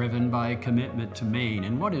 Driven by a commitment to Maine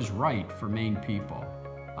and what is right for Maine people.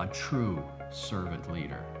 A true servant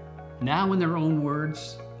leader. Now in their own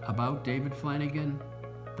words about David Flanagan,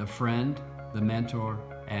 the friend, the mentor,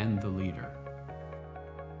 and the leader.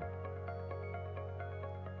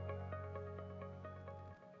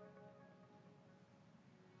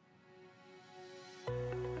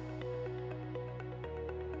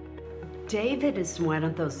 David is one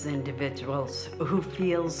of those individuals who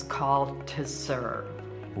feels called to serve.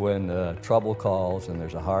 When trouble calls and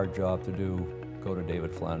there's a hard job to do, go to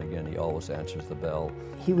David Flanagan. He always answers the bell.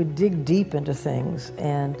 He would dig deep into things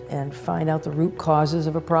and find out the root causes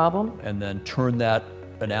of a problem. And then turn that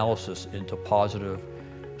analysis into positive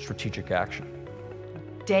strategic action.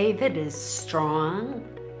 David is strong,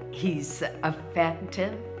 he's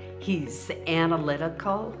effective, he's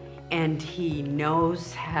analytical, and he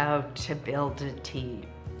knows how to build a team.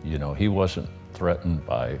 You know, he wasn't threatened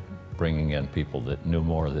by bringing in people that knew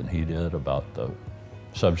more than he did about the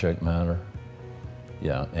subject matter.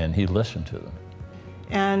 Yeah, and he listened to them.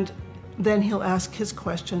 And then he'll ask his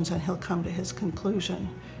questions and he'll come to his conclusion.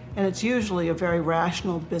 And it's usually a very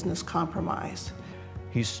rational business compromise.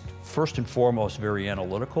 He's first and foremost very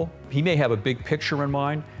analytical. He may have a big picture in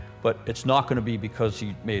mind, but it's not going to be because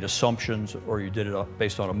he made assumptions or you did it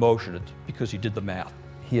based on emotion. It's because he did the math.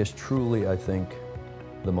 He is truly, I think,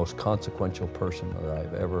 the most consequential person that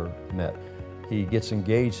I've ever met. He gets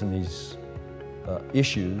engaged in these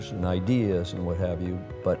issues and ideas and what have you,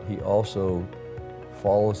 but he also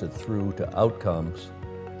follows it through to outcomes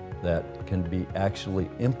that can be actually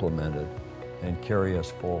implemented and carry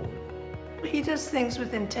us forward. He does things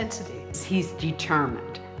with intensity. He's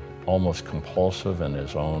determined. Almost compulsive in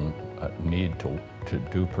his own need to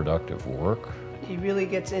do productive work. He really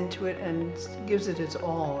gets into it and gives it his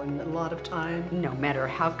all and a lot of time. No matter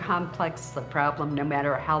how complex the problem, no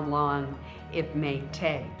matter how long it may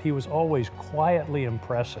take. He was always quietly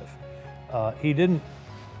impressive. He didn't,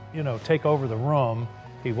 take over the room.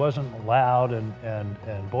 He wasn't loud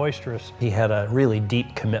and boisterous. He had a really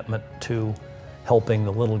deep commitment to helping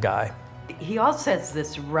the little guy. He also has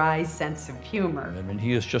this wry sense of humor. I mean,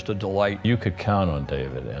 he is just a delight. You could count on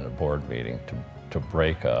David in a board meeting to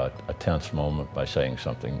break a tense moment by saying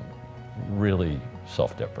something really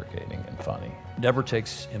self-deprecating and funny. Never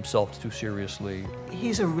takes himself too seriously.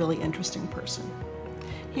 He's a really interesting person.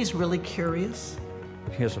 He's really curious.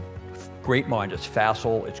 He has a great mind. It's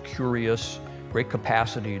facile, it's curious, great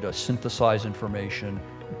capacity to synthesize information,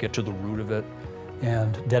 get to the root of it.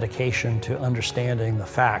 And dedication to understanding the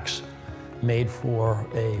facts made for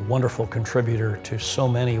a wonderful contributor to so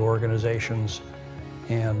many organizations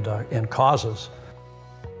and causes.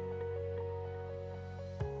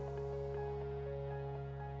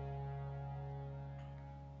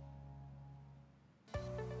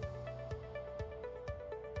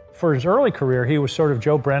 For his early career, he was sort of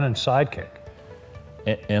Joe Brennan's sidekick.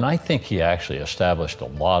 And I think he actually established a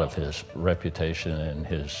lot of his reputation and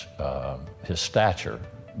his stature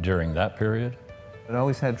during that period. I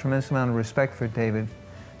always had a tremendous amount of respect for David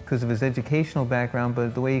because of his educational background,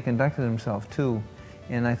 but the way he conducted himself too.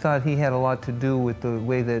 And I thought he had a lot to do with the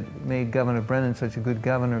way that made Governor Brennan such a good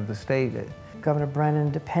governor of the state. Governor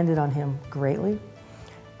Brennan depended on him greatly,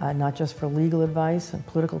 not just for legal advice and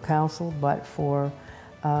political counsel, but for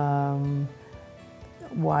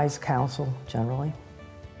wise counsel generally.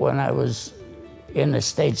 When I was in the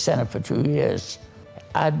state senate for 2 years,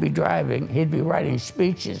 I'd be driving, he'd be writing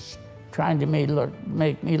speeches, trying to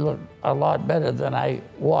make me look a lot better than I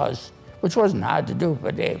was, which wasn't hard to do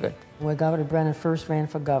for David. When Governor Brennan first ran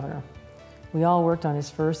for governor, we all worked on his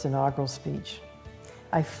first inaugural speech.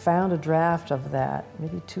 I found a draft of that,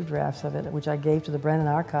 maybe 2 drafts of it, which I gave to the Brennan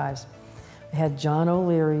Archives. It had John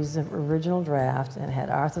O'Leary's original draft, and it had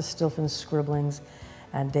Arthur Stilfon's scribblings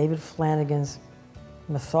and David Flanagan's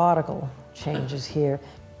methodical changes here.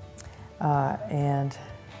 And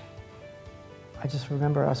I just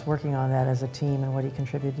remember us working on that as a team and what he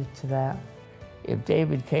contributed to that. If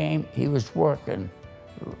David came, he was working,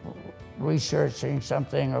 researching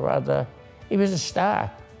something or other. He was a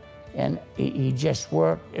star, and he just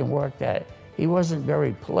worked and worked at it. He wasn't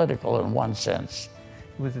very political in one sense.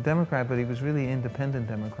 He was a Democrat, but he was really an independent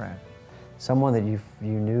Democrat. Someone that you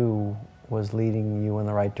knew was leading you in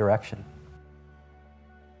the right direction.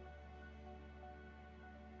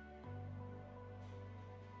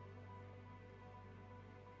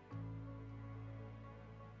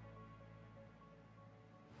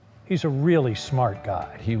 He's a really smart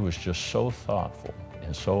guy. He was just so thoughtful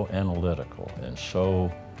and so analytical and so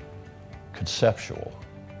conceptual.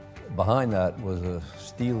 behind that was a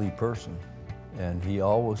steely person, and he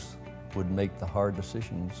always would make the hard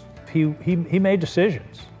decisions. He made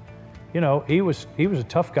decisions. You know, he was a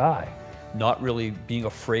tough guy. Not really being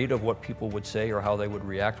afraid of what people would say or how they would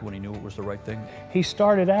react when he knew it was the right thing. He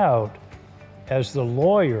started out as the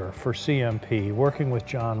lawyer for CMP, working with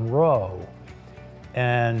John Rowe,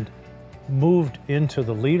 and moved into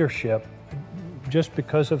the leadership just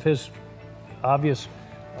because of his obvious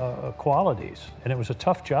qualities, and it was a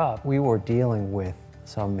tough job. We were dealing with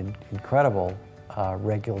some incredible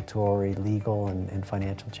regulatory, legal, and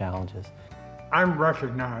financial challenges. I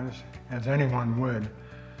recognize, as anyone would,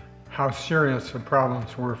 how serious the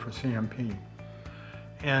problems were for CMP.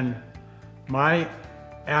 And my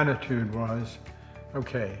attitude was,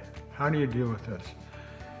 okay, how do you deal with this?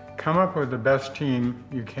 Come up with the best team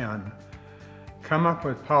you can. Come up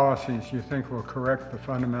with policies you think will correct the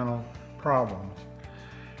fundamental problems,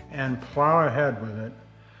 and plow ahead with it,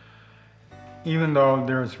 even though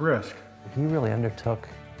there's risk. He really undertook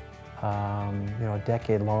a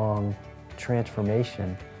decade-long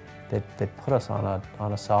transformation that put us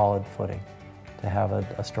on a solid footing, to have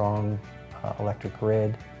a strong electric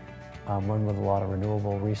grid, run with a lot of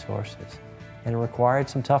renewable resources. And it required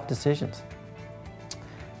some tough decisions.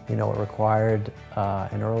 You know, it required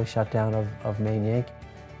an early shutdown of Maine Yankee.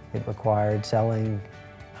 It required selling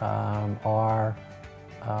our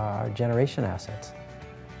generation assets.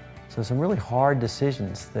 So some really hard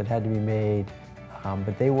decisions that had to be made,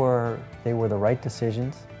 but they were the right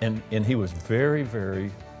decisions. And he was very, very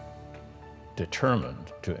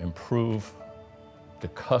determined to improve the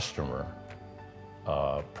customer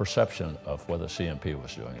perception of whether CMP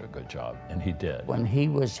was doing a good job, and he did. When he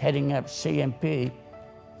was heading up CMP,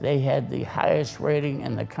 they had the highest rating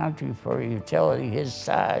in the country for a utility his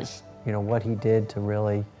size. You know, what he did to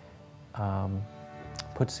really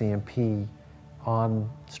put CMP on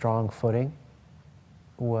strong footing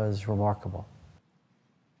was remarkable.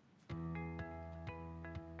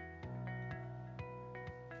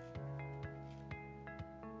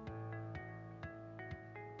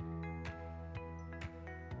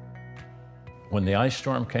 When the ice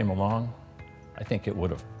storm came along, I think it would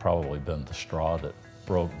have probably been the straw that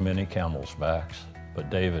broke many camels' backs, but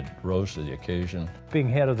David rose to the occasion. Being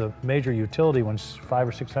head of the major utility when 500,000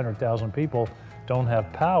 or 600,000 people don't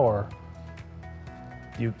have power,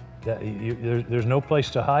 there's no place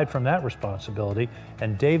to hide from that responsibility,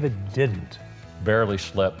 and David didn't. Barely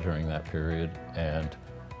slept during that period and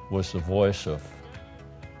was the voice of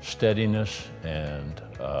steadiness and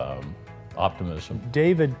optimism.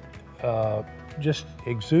 David just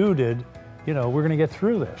exuded, you know, we're going to get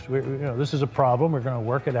through this. This is a problem, we're going to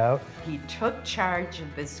work it out. He took charge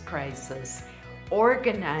of this crisis,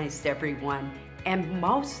 organized everyone, and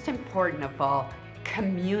most important of all,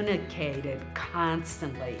 communicated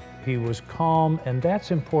constantly. He was calm, and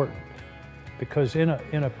that's important because in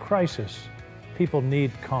a crisis, people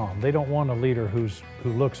need calm. They don't want a leader who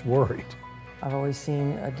looks worried. I've always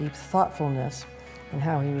seen a deep thoughtfulness in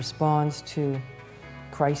how he responds to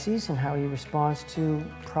crises and how he responds to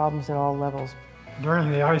problems at all levels.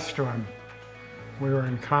 During the ice storm, we were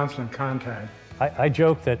in constant contact. I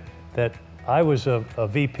joke that I was a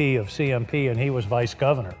VP of CMP and he was vice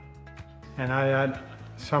governor. And I had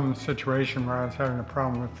some situation where I was having a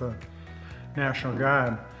problem with the National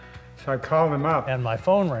Guard. So I called him up. And my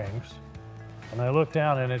phone rings, and I look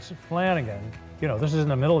down and it's Flanagan. You know, this is in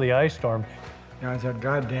the middle of the ice storm. You know, I said,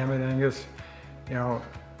 God damn it, Angus, you know,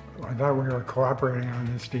 I thought we were cooperating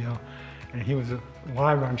on this deal. And he was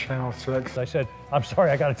live on Channel 6. I said, I'm sorry,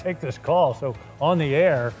 I got to take this call. So on the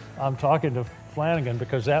air, I'm talking to Flanagan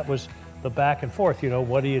because that was the back and forth. You know,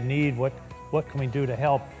 what do you need? What can we do to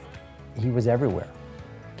help? He was everywhere,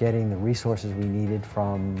 getting the resources we needed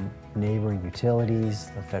from neighboring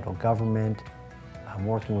utilities, the federal government,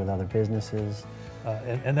 working with other businesses.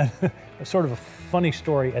 And then sort of a funny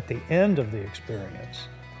story at the end of the experience.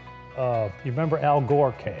 You remember Al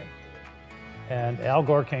Gore came. And Al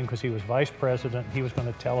Gore came because he was vice president. He was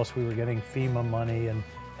going to tell us we were getting FEMA money. And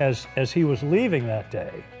as he was leaving that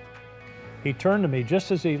day, he turned to me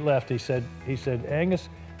just as he left. He said, Angus,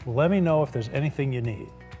 let me know if there's anything you need.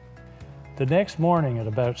 The next morning at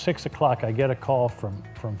about 6 o'clock, I get a call from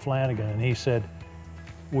Flanagan, and he said,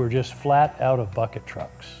 we're just flat out of bucket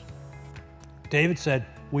trucks. David said,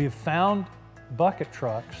 we have found bucket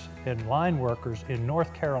trucks and line workers in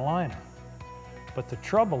North Carolina, but the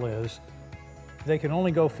trouble is they can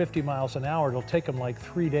only go 50 miles an hour. It'll take them like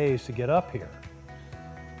 3 days to get up here.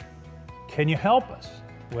 Can you help us?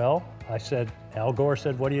 Well, I said, Al Gore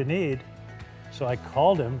said, what do you need? So I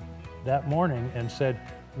called him that morning and said,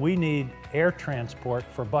 we need air transport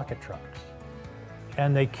for bucket trucks.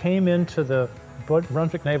 and they came into the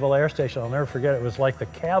Brunswick Naval Air Station. I'll never forget, it was like the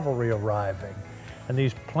cavalry arriving. And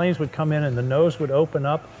these planes would come in and the nose would open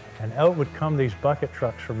up and out would come these bucket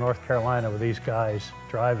trucks from North Carolina with these guys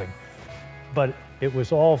driving. But it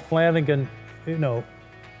was all Flanagan, you know,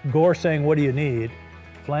 Gore saying, what do you need?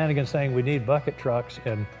 Flanagan saying, we need bucket trucks,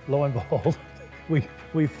 and lo and behold,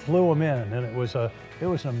 we flew them in, and it was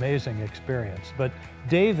an amazing experience. But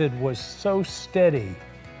David was so steady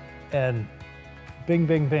and bing,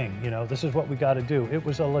 bing, bing, you know, this is what we got to do. It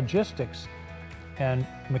was a logistics and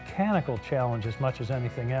mechanical challenge as much as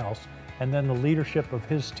anything else, and then the leadership of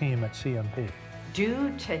his team at CMP.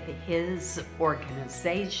 Due to his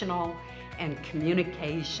organizational and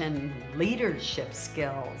communication leadership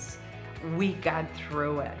skills, we got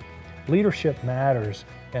through it. Leadership matters,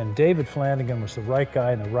 and David Flanagan was the right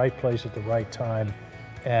guy in the right place at the right time,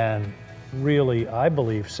 and really, I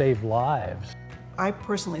believe, saved lives. I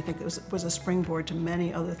personally think it was a springboard to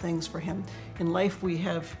many other things for him. In life, we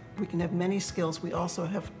can have many skills. We also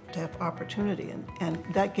have to have opportunity, and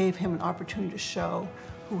that gave him an opportunity to show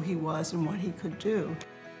who he was and what he could do.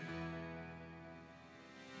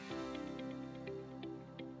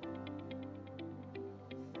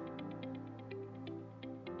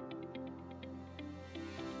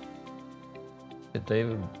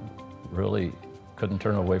 David really couldn't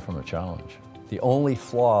turn away from a challenge. The only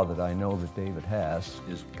flaw that I know that David has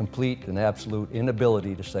is complete and absolute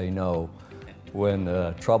inability to say no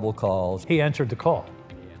when trouble calls. He answered the call.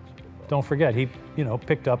 Don't forget, he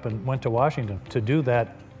picked up and went to Washington to do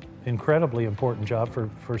that incredibly important job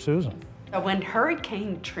for Susan. When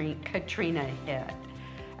Hurricane Katrina hit,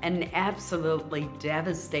 an absolutely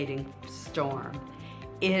devastating storm,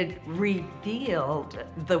 it revealed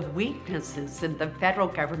the weaknesses in the federal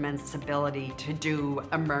government's ability to do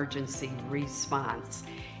emergency response.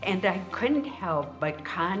 And I couldn't help but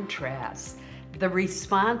contrast the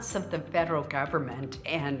response of the federal government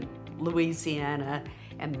and Louisiana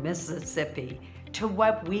and Mississippi to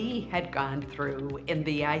what we had gone through in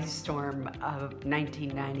the ice storm of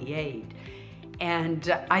 1998.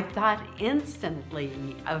 And I thought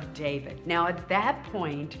instantly of David. Now at that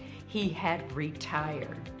point, he had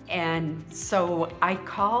retired. And so I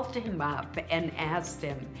called him up and asked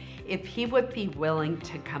him if he would be willing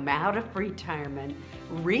to come out of retirement,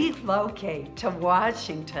 relocate to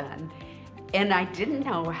Washington, and I didn't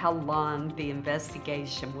know how long the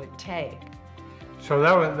investigation would take. So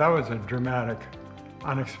that was a dramatic,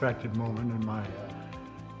 unexpected moment in my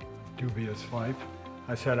dubious life.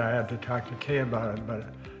 I said I had to talk to Kay about it, but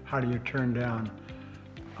how do you turn down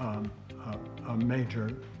a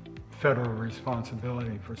major federal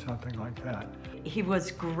responsibility for something like that? He was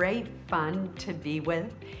great fun to be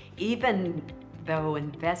with, even though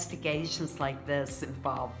investigations like this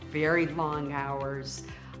involve very long hours,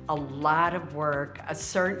 a lot of work, a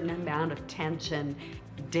certain amount of tension.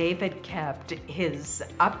 David kept his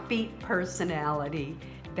upbeat personality,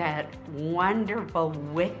 that wonderful,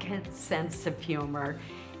 wicked sense of humor,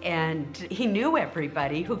 and he knew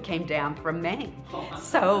everybody who came down from Maine.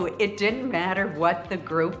 So it didn't matter what the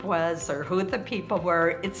group was or who the people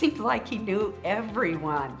were, it seemed like he knew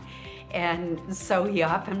everyone. And so he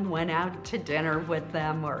often went out to dinner with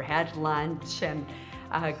them or had lunch and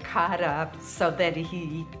caught up so that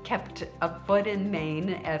he kept a foot in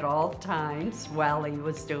Maine at all times while he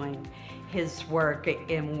was doing his work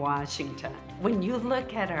in Washington. When you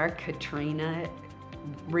look at our Katrina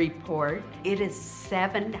report, it is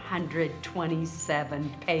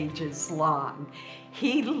 727 pages long.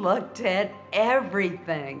 He looked at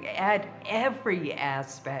everything, at every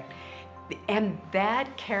aspect, and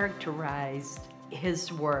that characterized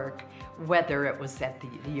his work, whether it was at the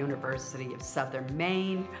University of Southern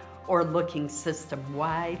Maine or looking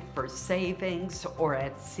system-wide for savings, or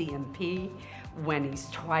at CMP when he's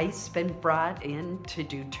twice been brought in to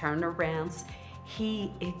do turnarounds.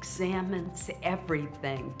 He examines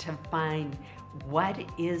everything to find what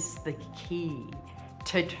is the key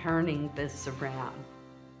to turning this around.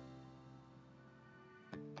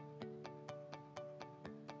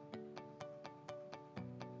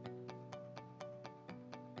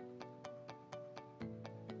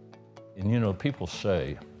 And people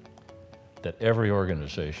say that every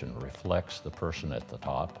organization reflects the person at the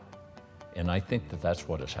top. And I think that that's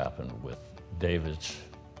what has happened with David's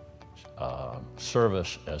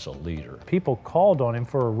service as a leader. People called on him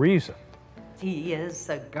for a reason. He is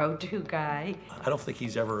a go-to guy. I don't think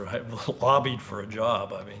he's ever lobbied for a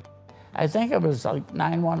job. I mean, I think it was like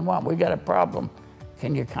 911. We got a problem.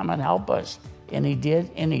 Can you come and help us? And he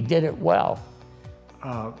did it well.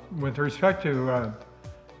 With respect to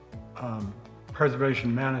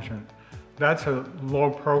preservation management, That's a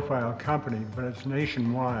low-profile company, but it's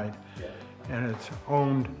nationwide, and it's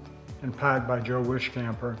owned in part by Joe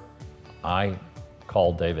Wishcamper. I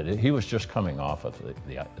called David. He was just coming off of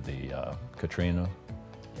the Katrina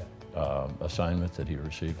assignment that he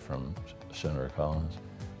received from Senator Collins.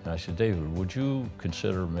 And I said, David, would you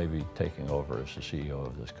consider maybe taking over as the CEO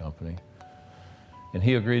of this company? And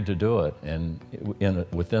he agreed to do it. And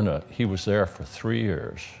he was there for 3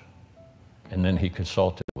 years. And then he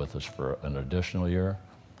consulted with us for an additional year.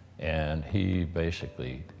 And he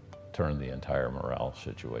basically turned the entire morale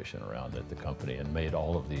situation around at the company and made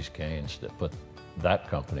all of these gains that put that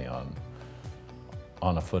company on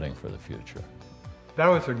a footing for the future. That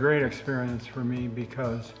was a great experience for me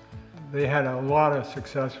because they had a lot of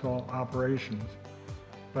successful operations,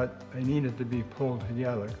 but they needed to be pulled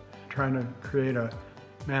together. Trying to create a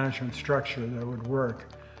management structure that would work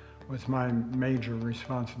was my major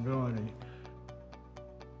responsibility.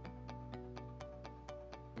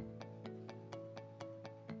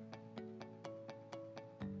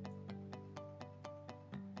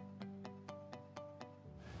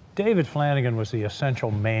 David Flanagan was the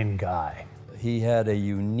essential Maine guy. He had a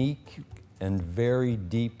unique and very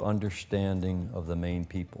deep understanding of the Maine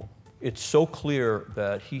people. It's so clear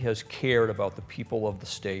that he has cared about the people of the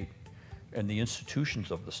state and the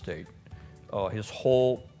institutions of the state his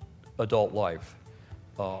whole adult life.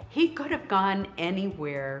 He could have gone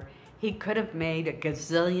anywhere. He could have made $1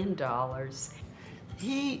 gazillion.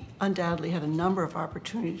 He undoubtedly had a number of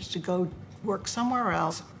opportunities to go work somewhere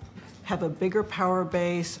else, have a bigger power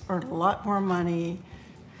base, earn a lot more money.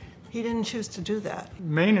 He didn't choose to do that.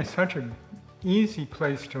 Maine is such an easy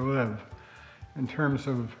place to live in terms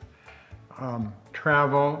of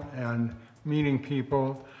travel and meeting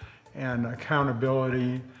people and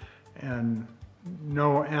accountability and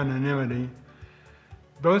no anonymity.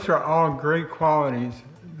 Those are all great qualities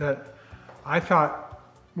that I thought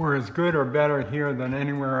were as good or better here than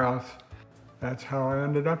anywhere else. That's how I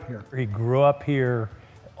ended up here. He grew up here.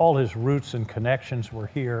 All his roots and connections were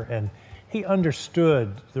here, and he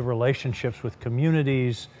understood the relationships with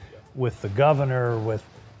communities, with the governor, with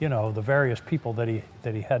the various people that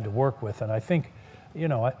he had to work with. And I think,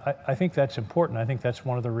 I think that's important. I think that's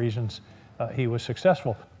one of the reasons he was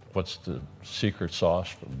successful. What's the secret sauce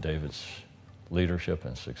from David's leadership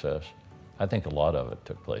and success? I think a lot of it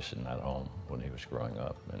took place in that home when he was growing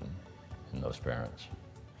up and those parents.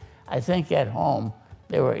 I think at home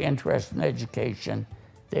they were interested in education.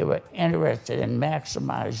 They were interested in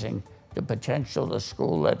maximizing the potential of the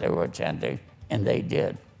school that they were attending, and they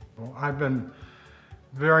did. Well, I've been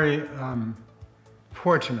very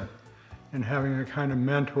fortunate in having the kind of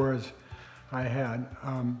mentors I had.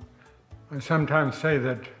 I sometimes say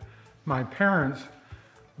that my parents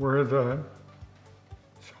were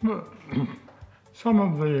some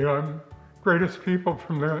of the greatest people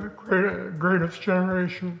from the greatest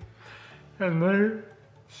generation, and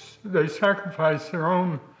they sacrificed their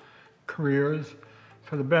own careers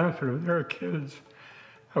for the benefit of their kids.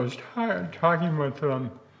 I was talking with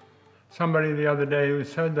somebody the other day who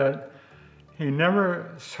said that he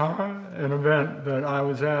never saw an event that I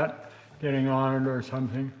was at getting honored or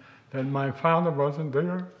something, that my father wasn't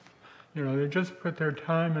there. They just put their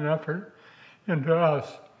time and effort into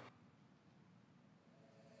us.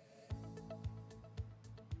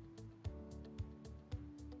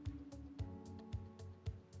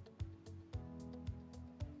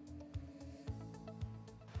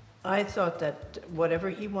 I thought that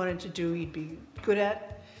whatever he wanted to do, he'd be good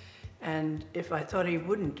at. And if I thought he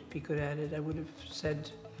wouldn't be good at it, I would have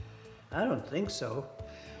said, I don't think so.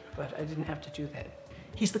 But I didn't have to do that.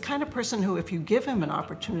 He's the kind of person who, if you give him an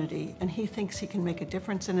opportunity and he thinks he can make a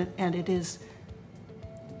difference in it, and it is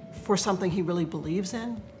for something he really believes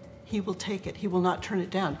in, he will take it. He will not turn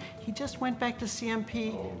it down. He just went back to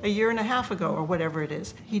CMP a year and a half ago, or whatever it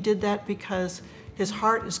is. He did that because his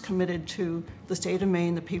heart is committed to the state of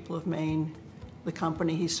Maine, the people of Maine, the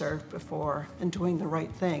company he served before, and doing the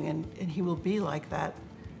right thing. And he will be like that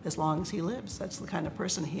as long as he lives. That's the kind of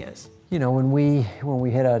person he is. When we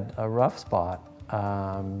hit a rough spot,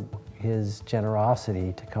 his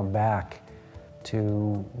generosity to come back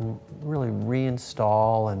to really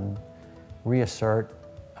reinstall and reassert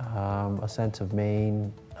a sense of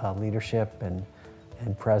Maine leadership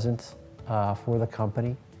and presence for the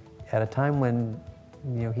company at a time when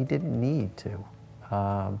he didn't need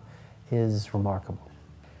to, is remarkable.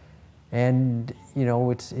 And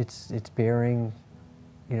it's bearing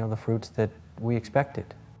the fruits that we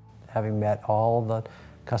expected, having met all the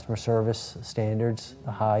customer service standards,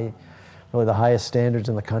 really the highest standards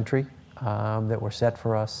in the country that were set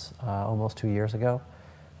for us almost 2 years ago.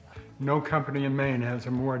 No company in Maine has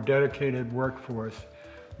a more dedicated workforce,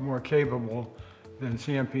 more capable than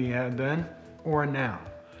CMP had then or now.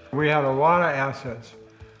 We had a lot of assets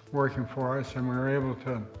working for us, and we were able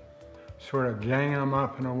to sort of gang them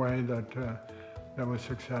up in a way that, that was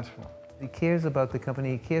successful. He cares about the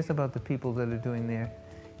company, he cares about the people that are doing there,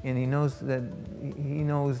 and he knows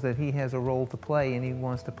that he has a role to play and he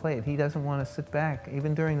wants to play it. He doesn't want to sit back,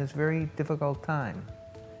 even during this very difficult time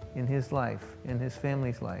in his life, in his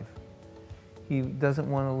family's life. He doesn't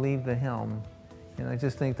want to leave the helm, and I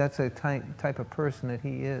just think that's a type of person that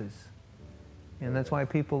he is, and that's why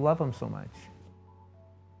people love him so much.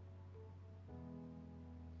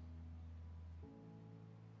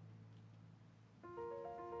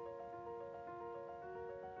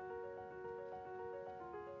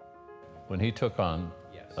 When he took on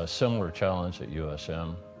a similar challenge at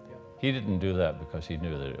USM, he didn't do that because he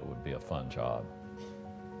knew that it would be a fun job.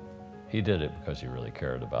 He did it because he really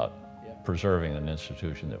cared about preserving an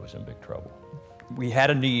institution that was in big trouble. We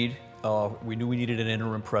had a need. We knew we needed an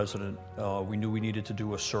interim president. We knew we needed to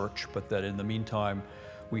do a search, but that in the meantime,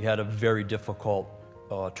 we had a very difficult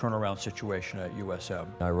turnaround situation at USM.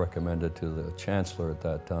 I recommended to the chancellor at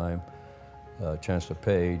that time, Chancellor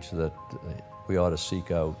Page, that we ought to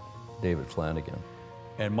seek out David Flanagan.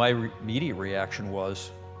 And my immediate reaction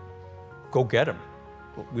was, go get him.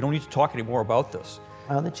 We don't need to talk anymore about this.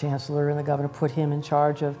 The chancellor and the governor put him in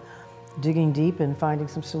charge of digging deep and finding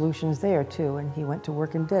some solutions there too, and he went to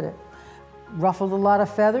work and did it. Ruffled a lot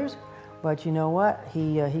of feathers, but you know what?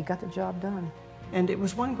 He got the job done. And it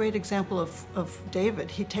was one great example of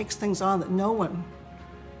David. He takes things on that no one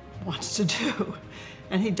wants to do.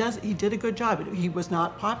 And he did a good job. He was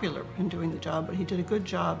not popular in doing the job, but he did a good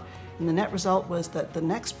job. And the net result was that the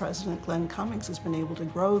next president, Glenn Cummings, has been able to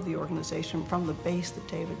grow the organization from the base that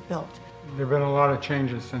David built. There have been a lot of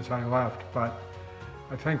changes since I left, but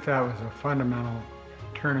I think that was a fundamental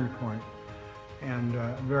turning point and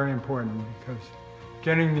very important, because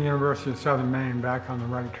getting the University of Southern Maine back on the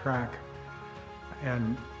right track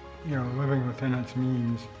and, you know, living within its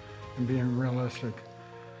means and being realistic,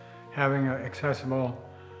 having an accessible,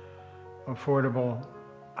 affordable,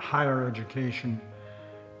 higher education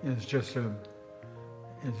is just a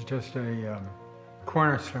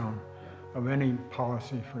cornerstone of any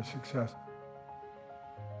policy for success.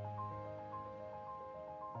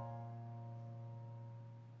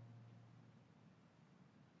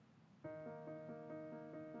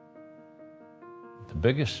 The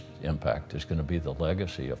biggest impact is going to be the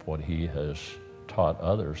legacy of what he has taught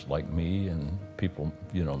others like me and people,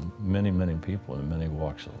 you know, many, many people in many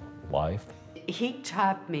walks of life. He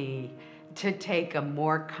taught me to take a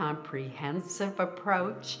more comprehensive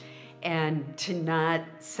approach and to not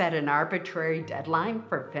set an arbitrary deadline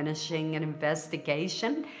for finishing an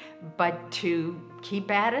investigation, but to keep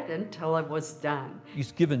at it until it was done.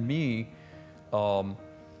 He's given me some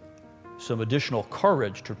additional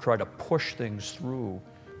courage to try to push things through.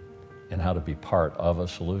 And how to be part of a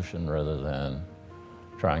solution rather than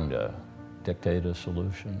trying to dictate a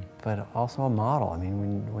solution. But also a model. I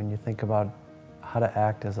mean, when you think about how to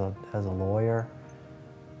act as a lawyer,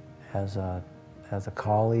 as a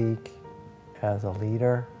colleague, as a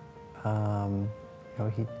leader, you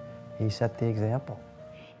know, he set the example.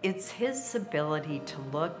 It's his ability to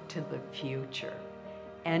look to the future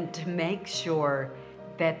and to make sure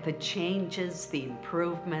that the changes, the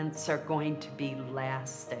improvements are going to be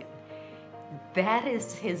lasting. That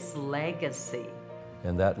is his legacy.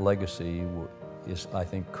 And that legacy is, I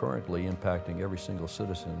think, currently impacting every single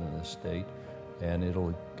citizen in this state, and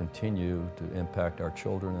it'll continue to impact our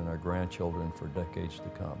children and our grandchildren for decades to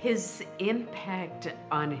come. His impact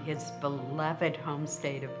on his beloved home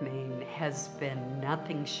state of Maine has been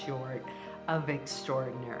nothing short of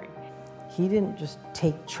extraordinary. He didn't just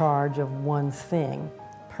take charge of one thing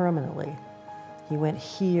permanently. He went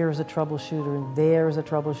here as a troubleshooter, and there as a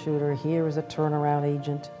troubleshooter, here as a turnaround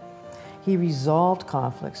agent. He resolved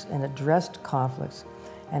conflicts and addressed conflicts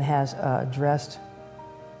and has addressed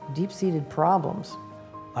deep-seated problems.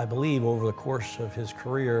 I believe over the course of his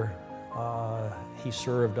career, he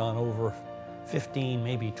served on over 15,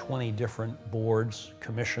 maybe 20 different boards,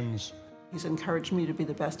 commissions. He's encouraged me to be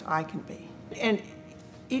the best I can be. And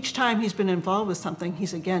each time he's been involved with something,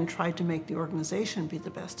 he's again tried to make the organization be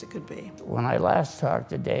the best it could be. When I last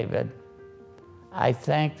talked to David, I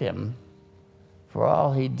thanked him for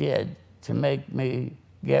all he did to make me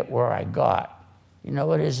get where I got. You know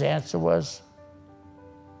what his answer was?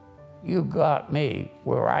 You got me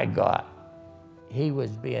where I got. He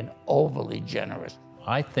was being overly generous.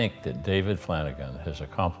 I think that David Flanagan has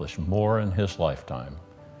accomplished more in his lifetime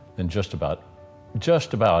than just about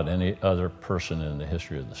just about any other person in the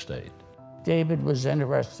history of the state. David was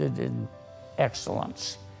interested in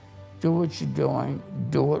excellence. Do what you're doing,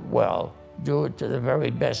 do it well, do it to the very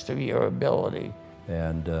best of your ability.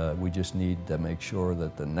 And we just need to make sure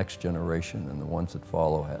that the next generation and the ones that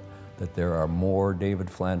follow that there are more David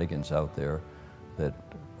Flanagans out there that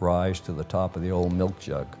rise to the top of the old milk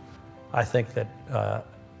jug. I think that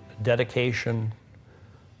dedication,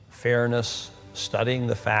 fairness, studying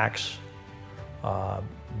the facts,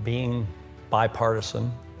 being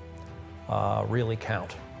bipartisan really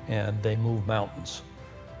count, and they move mountains.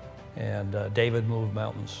 And David moved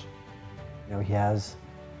mountains. You know, he has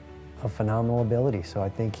a phenomenal ability, so I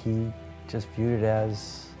think he just viewed it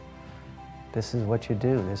as, this is what you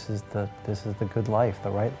do, this is the good life, the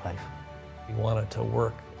right life. He wanted to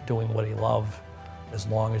work doing what he loved as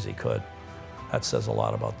long as he could. That says a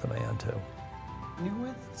lot about the man, too. When you're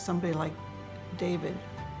with somebody like David,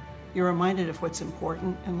 you're reminded of what's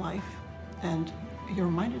important in life, and you're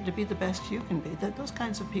reminded to be the best you can be. That those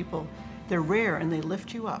kinds of people, they're rare and they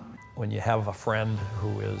lift you up. When you have a friend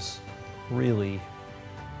who is really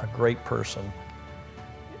a great person,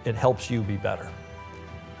 it helps you be better.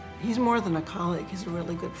 He's more than a colleague, he's a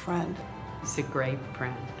really good friend. He's a great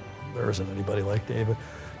friend. There isn't anybody like David.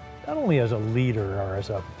 Not only as a leader or as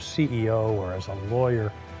a CEO or as a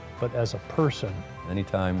lawyer, but as a person.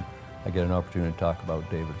 Anytime I get an opportunity to talk about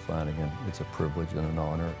David Flanagan, it's a privilege and an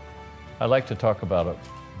honor. I'd like to talk about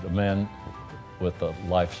the man with a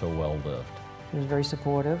life so well lived. He was very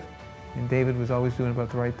supportive. And David was always doing about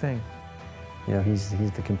the right thing. You know, he's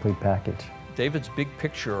the complete package. David's big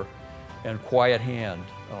picture and quiet hand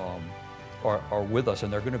are with us,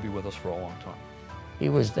 and they're going to be with us for a long time. He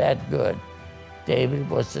was that good. David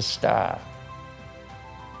was the star.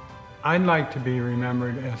 I'd like to be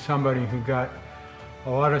remembered as somebody who got a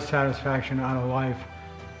lot of satisfaction out of life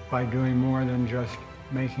by doing more than just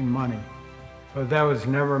making money. But that was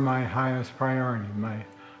never my highest priority. My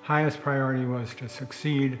highest priority was to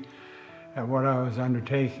succeed at what I was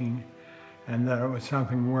undertaking, and that it was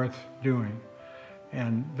something worth doing.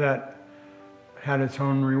 And that had its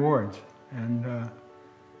own rewards. And,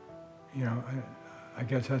 you know, I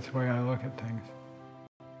guess that's the way I look at things.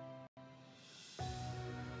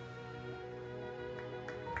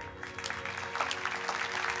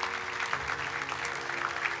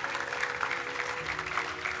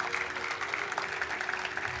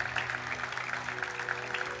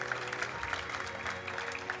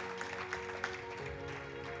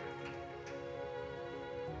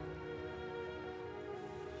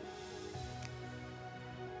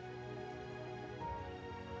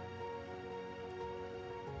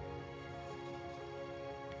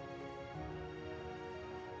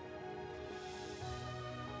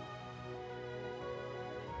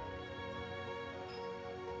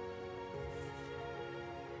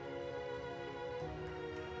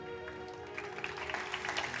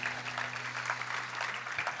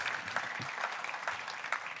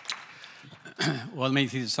 Well, let me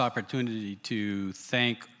take this opportunity to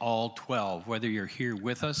thank all 12, whether you're here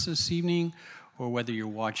with us this evening or whether you're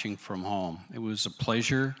watching from home. It was a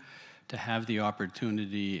pleasure to have the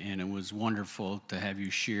opportunity, and it was wonderful to have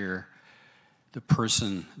you share the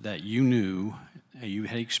person that you knew, you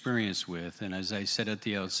had experience with. And as I said at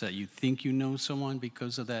the outset, you think you know someone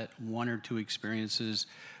because of that one or two experiences.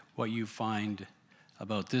 What you find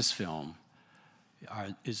about this film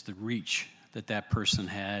is the reach that that person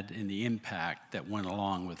had and the impact that went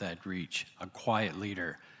along with that reach. A quiet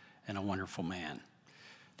leader and a wonderful man.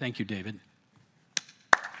 Thank you, David.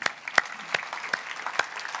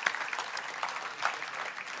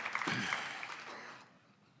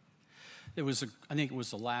 I think it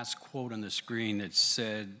was the last quote on the screen that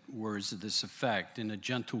said words to this effect: in a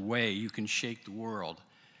gentle way, you can shake the world.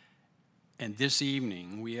 And this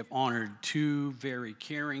evening, we have honored two very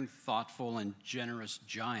caring, thoughtful, and generous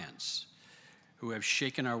giants who have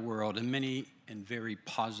shaken our world in many and very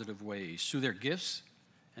positive ways through their gifts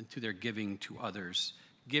and through their giving to others.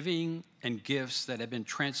 Giving and gifts that have been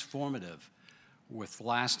transformative with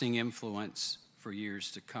lasting influence for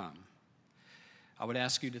years to come. I would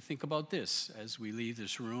ask you to think about this as we leave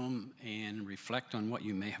this room and reflect on what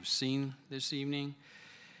you may have seen this evening.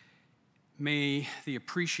 May the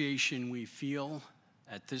appreciation we feel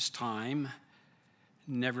at this time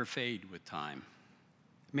never fade with time.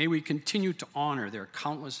 May we continue to honor their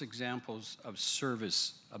countless examples of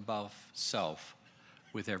service above self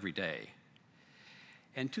with every day.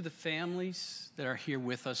 And to the families that are here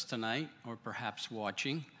with us tonight, or perhaps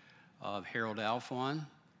watching, of Harold Alfon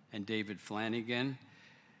and David Flanagan,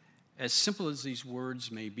 as simple as these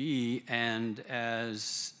words may be and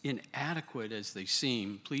as inadequate as they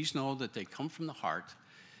seem, please know that they come from the heart.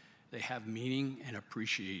 They have meaning and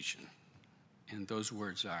appreciation. And those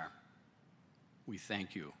words are, we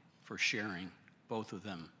thank you for sharing both of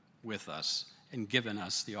them with us and giving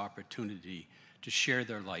us the opportunity to share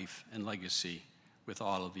their life and legacy with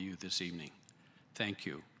all of you this evening. Thank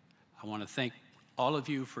you. I want to thank all of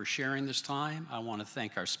you for sharing this time. I want to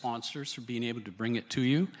thank our sponsors for being able to bring it to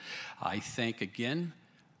you. I thank again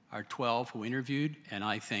our 12 who interviewed, and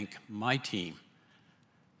I thank my team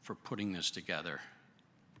for putting this together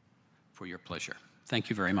for your pleasure. Thank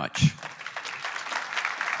you very much.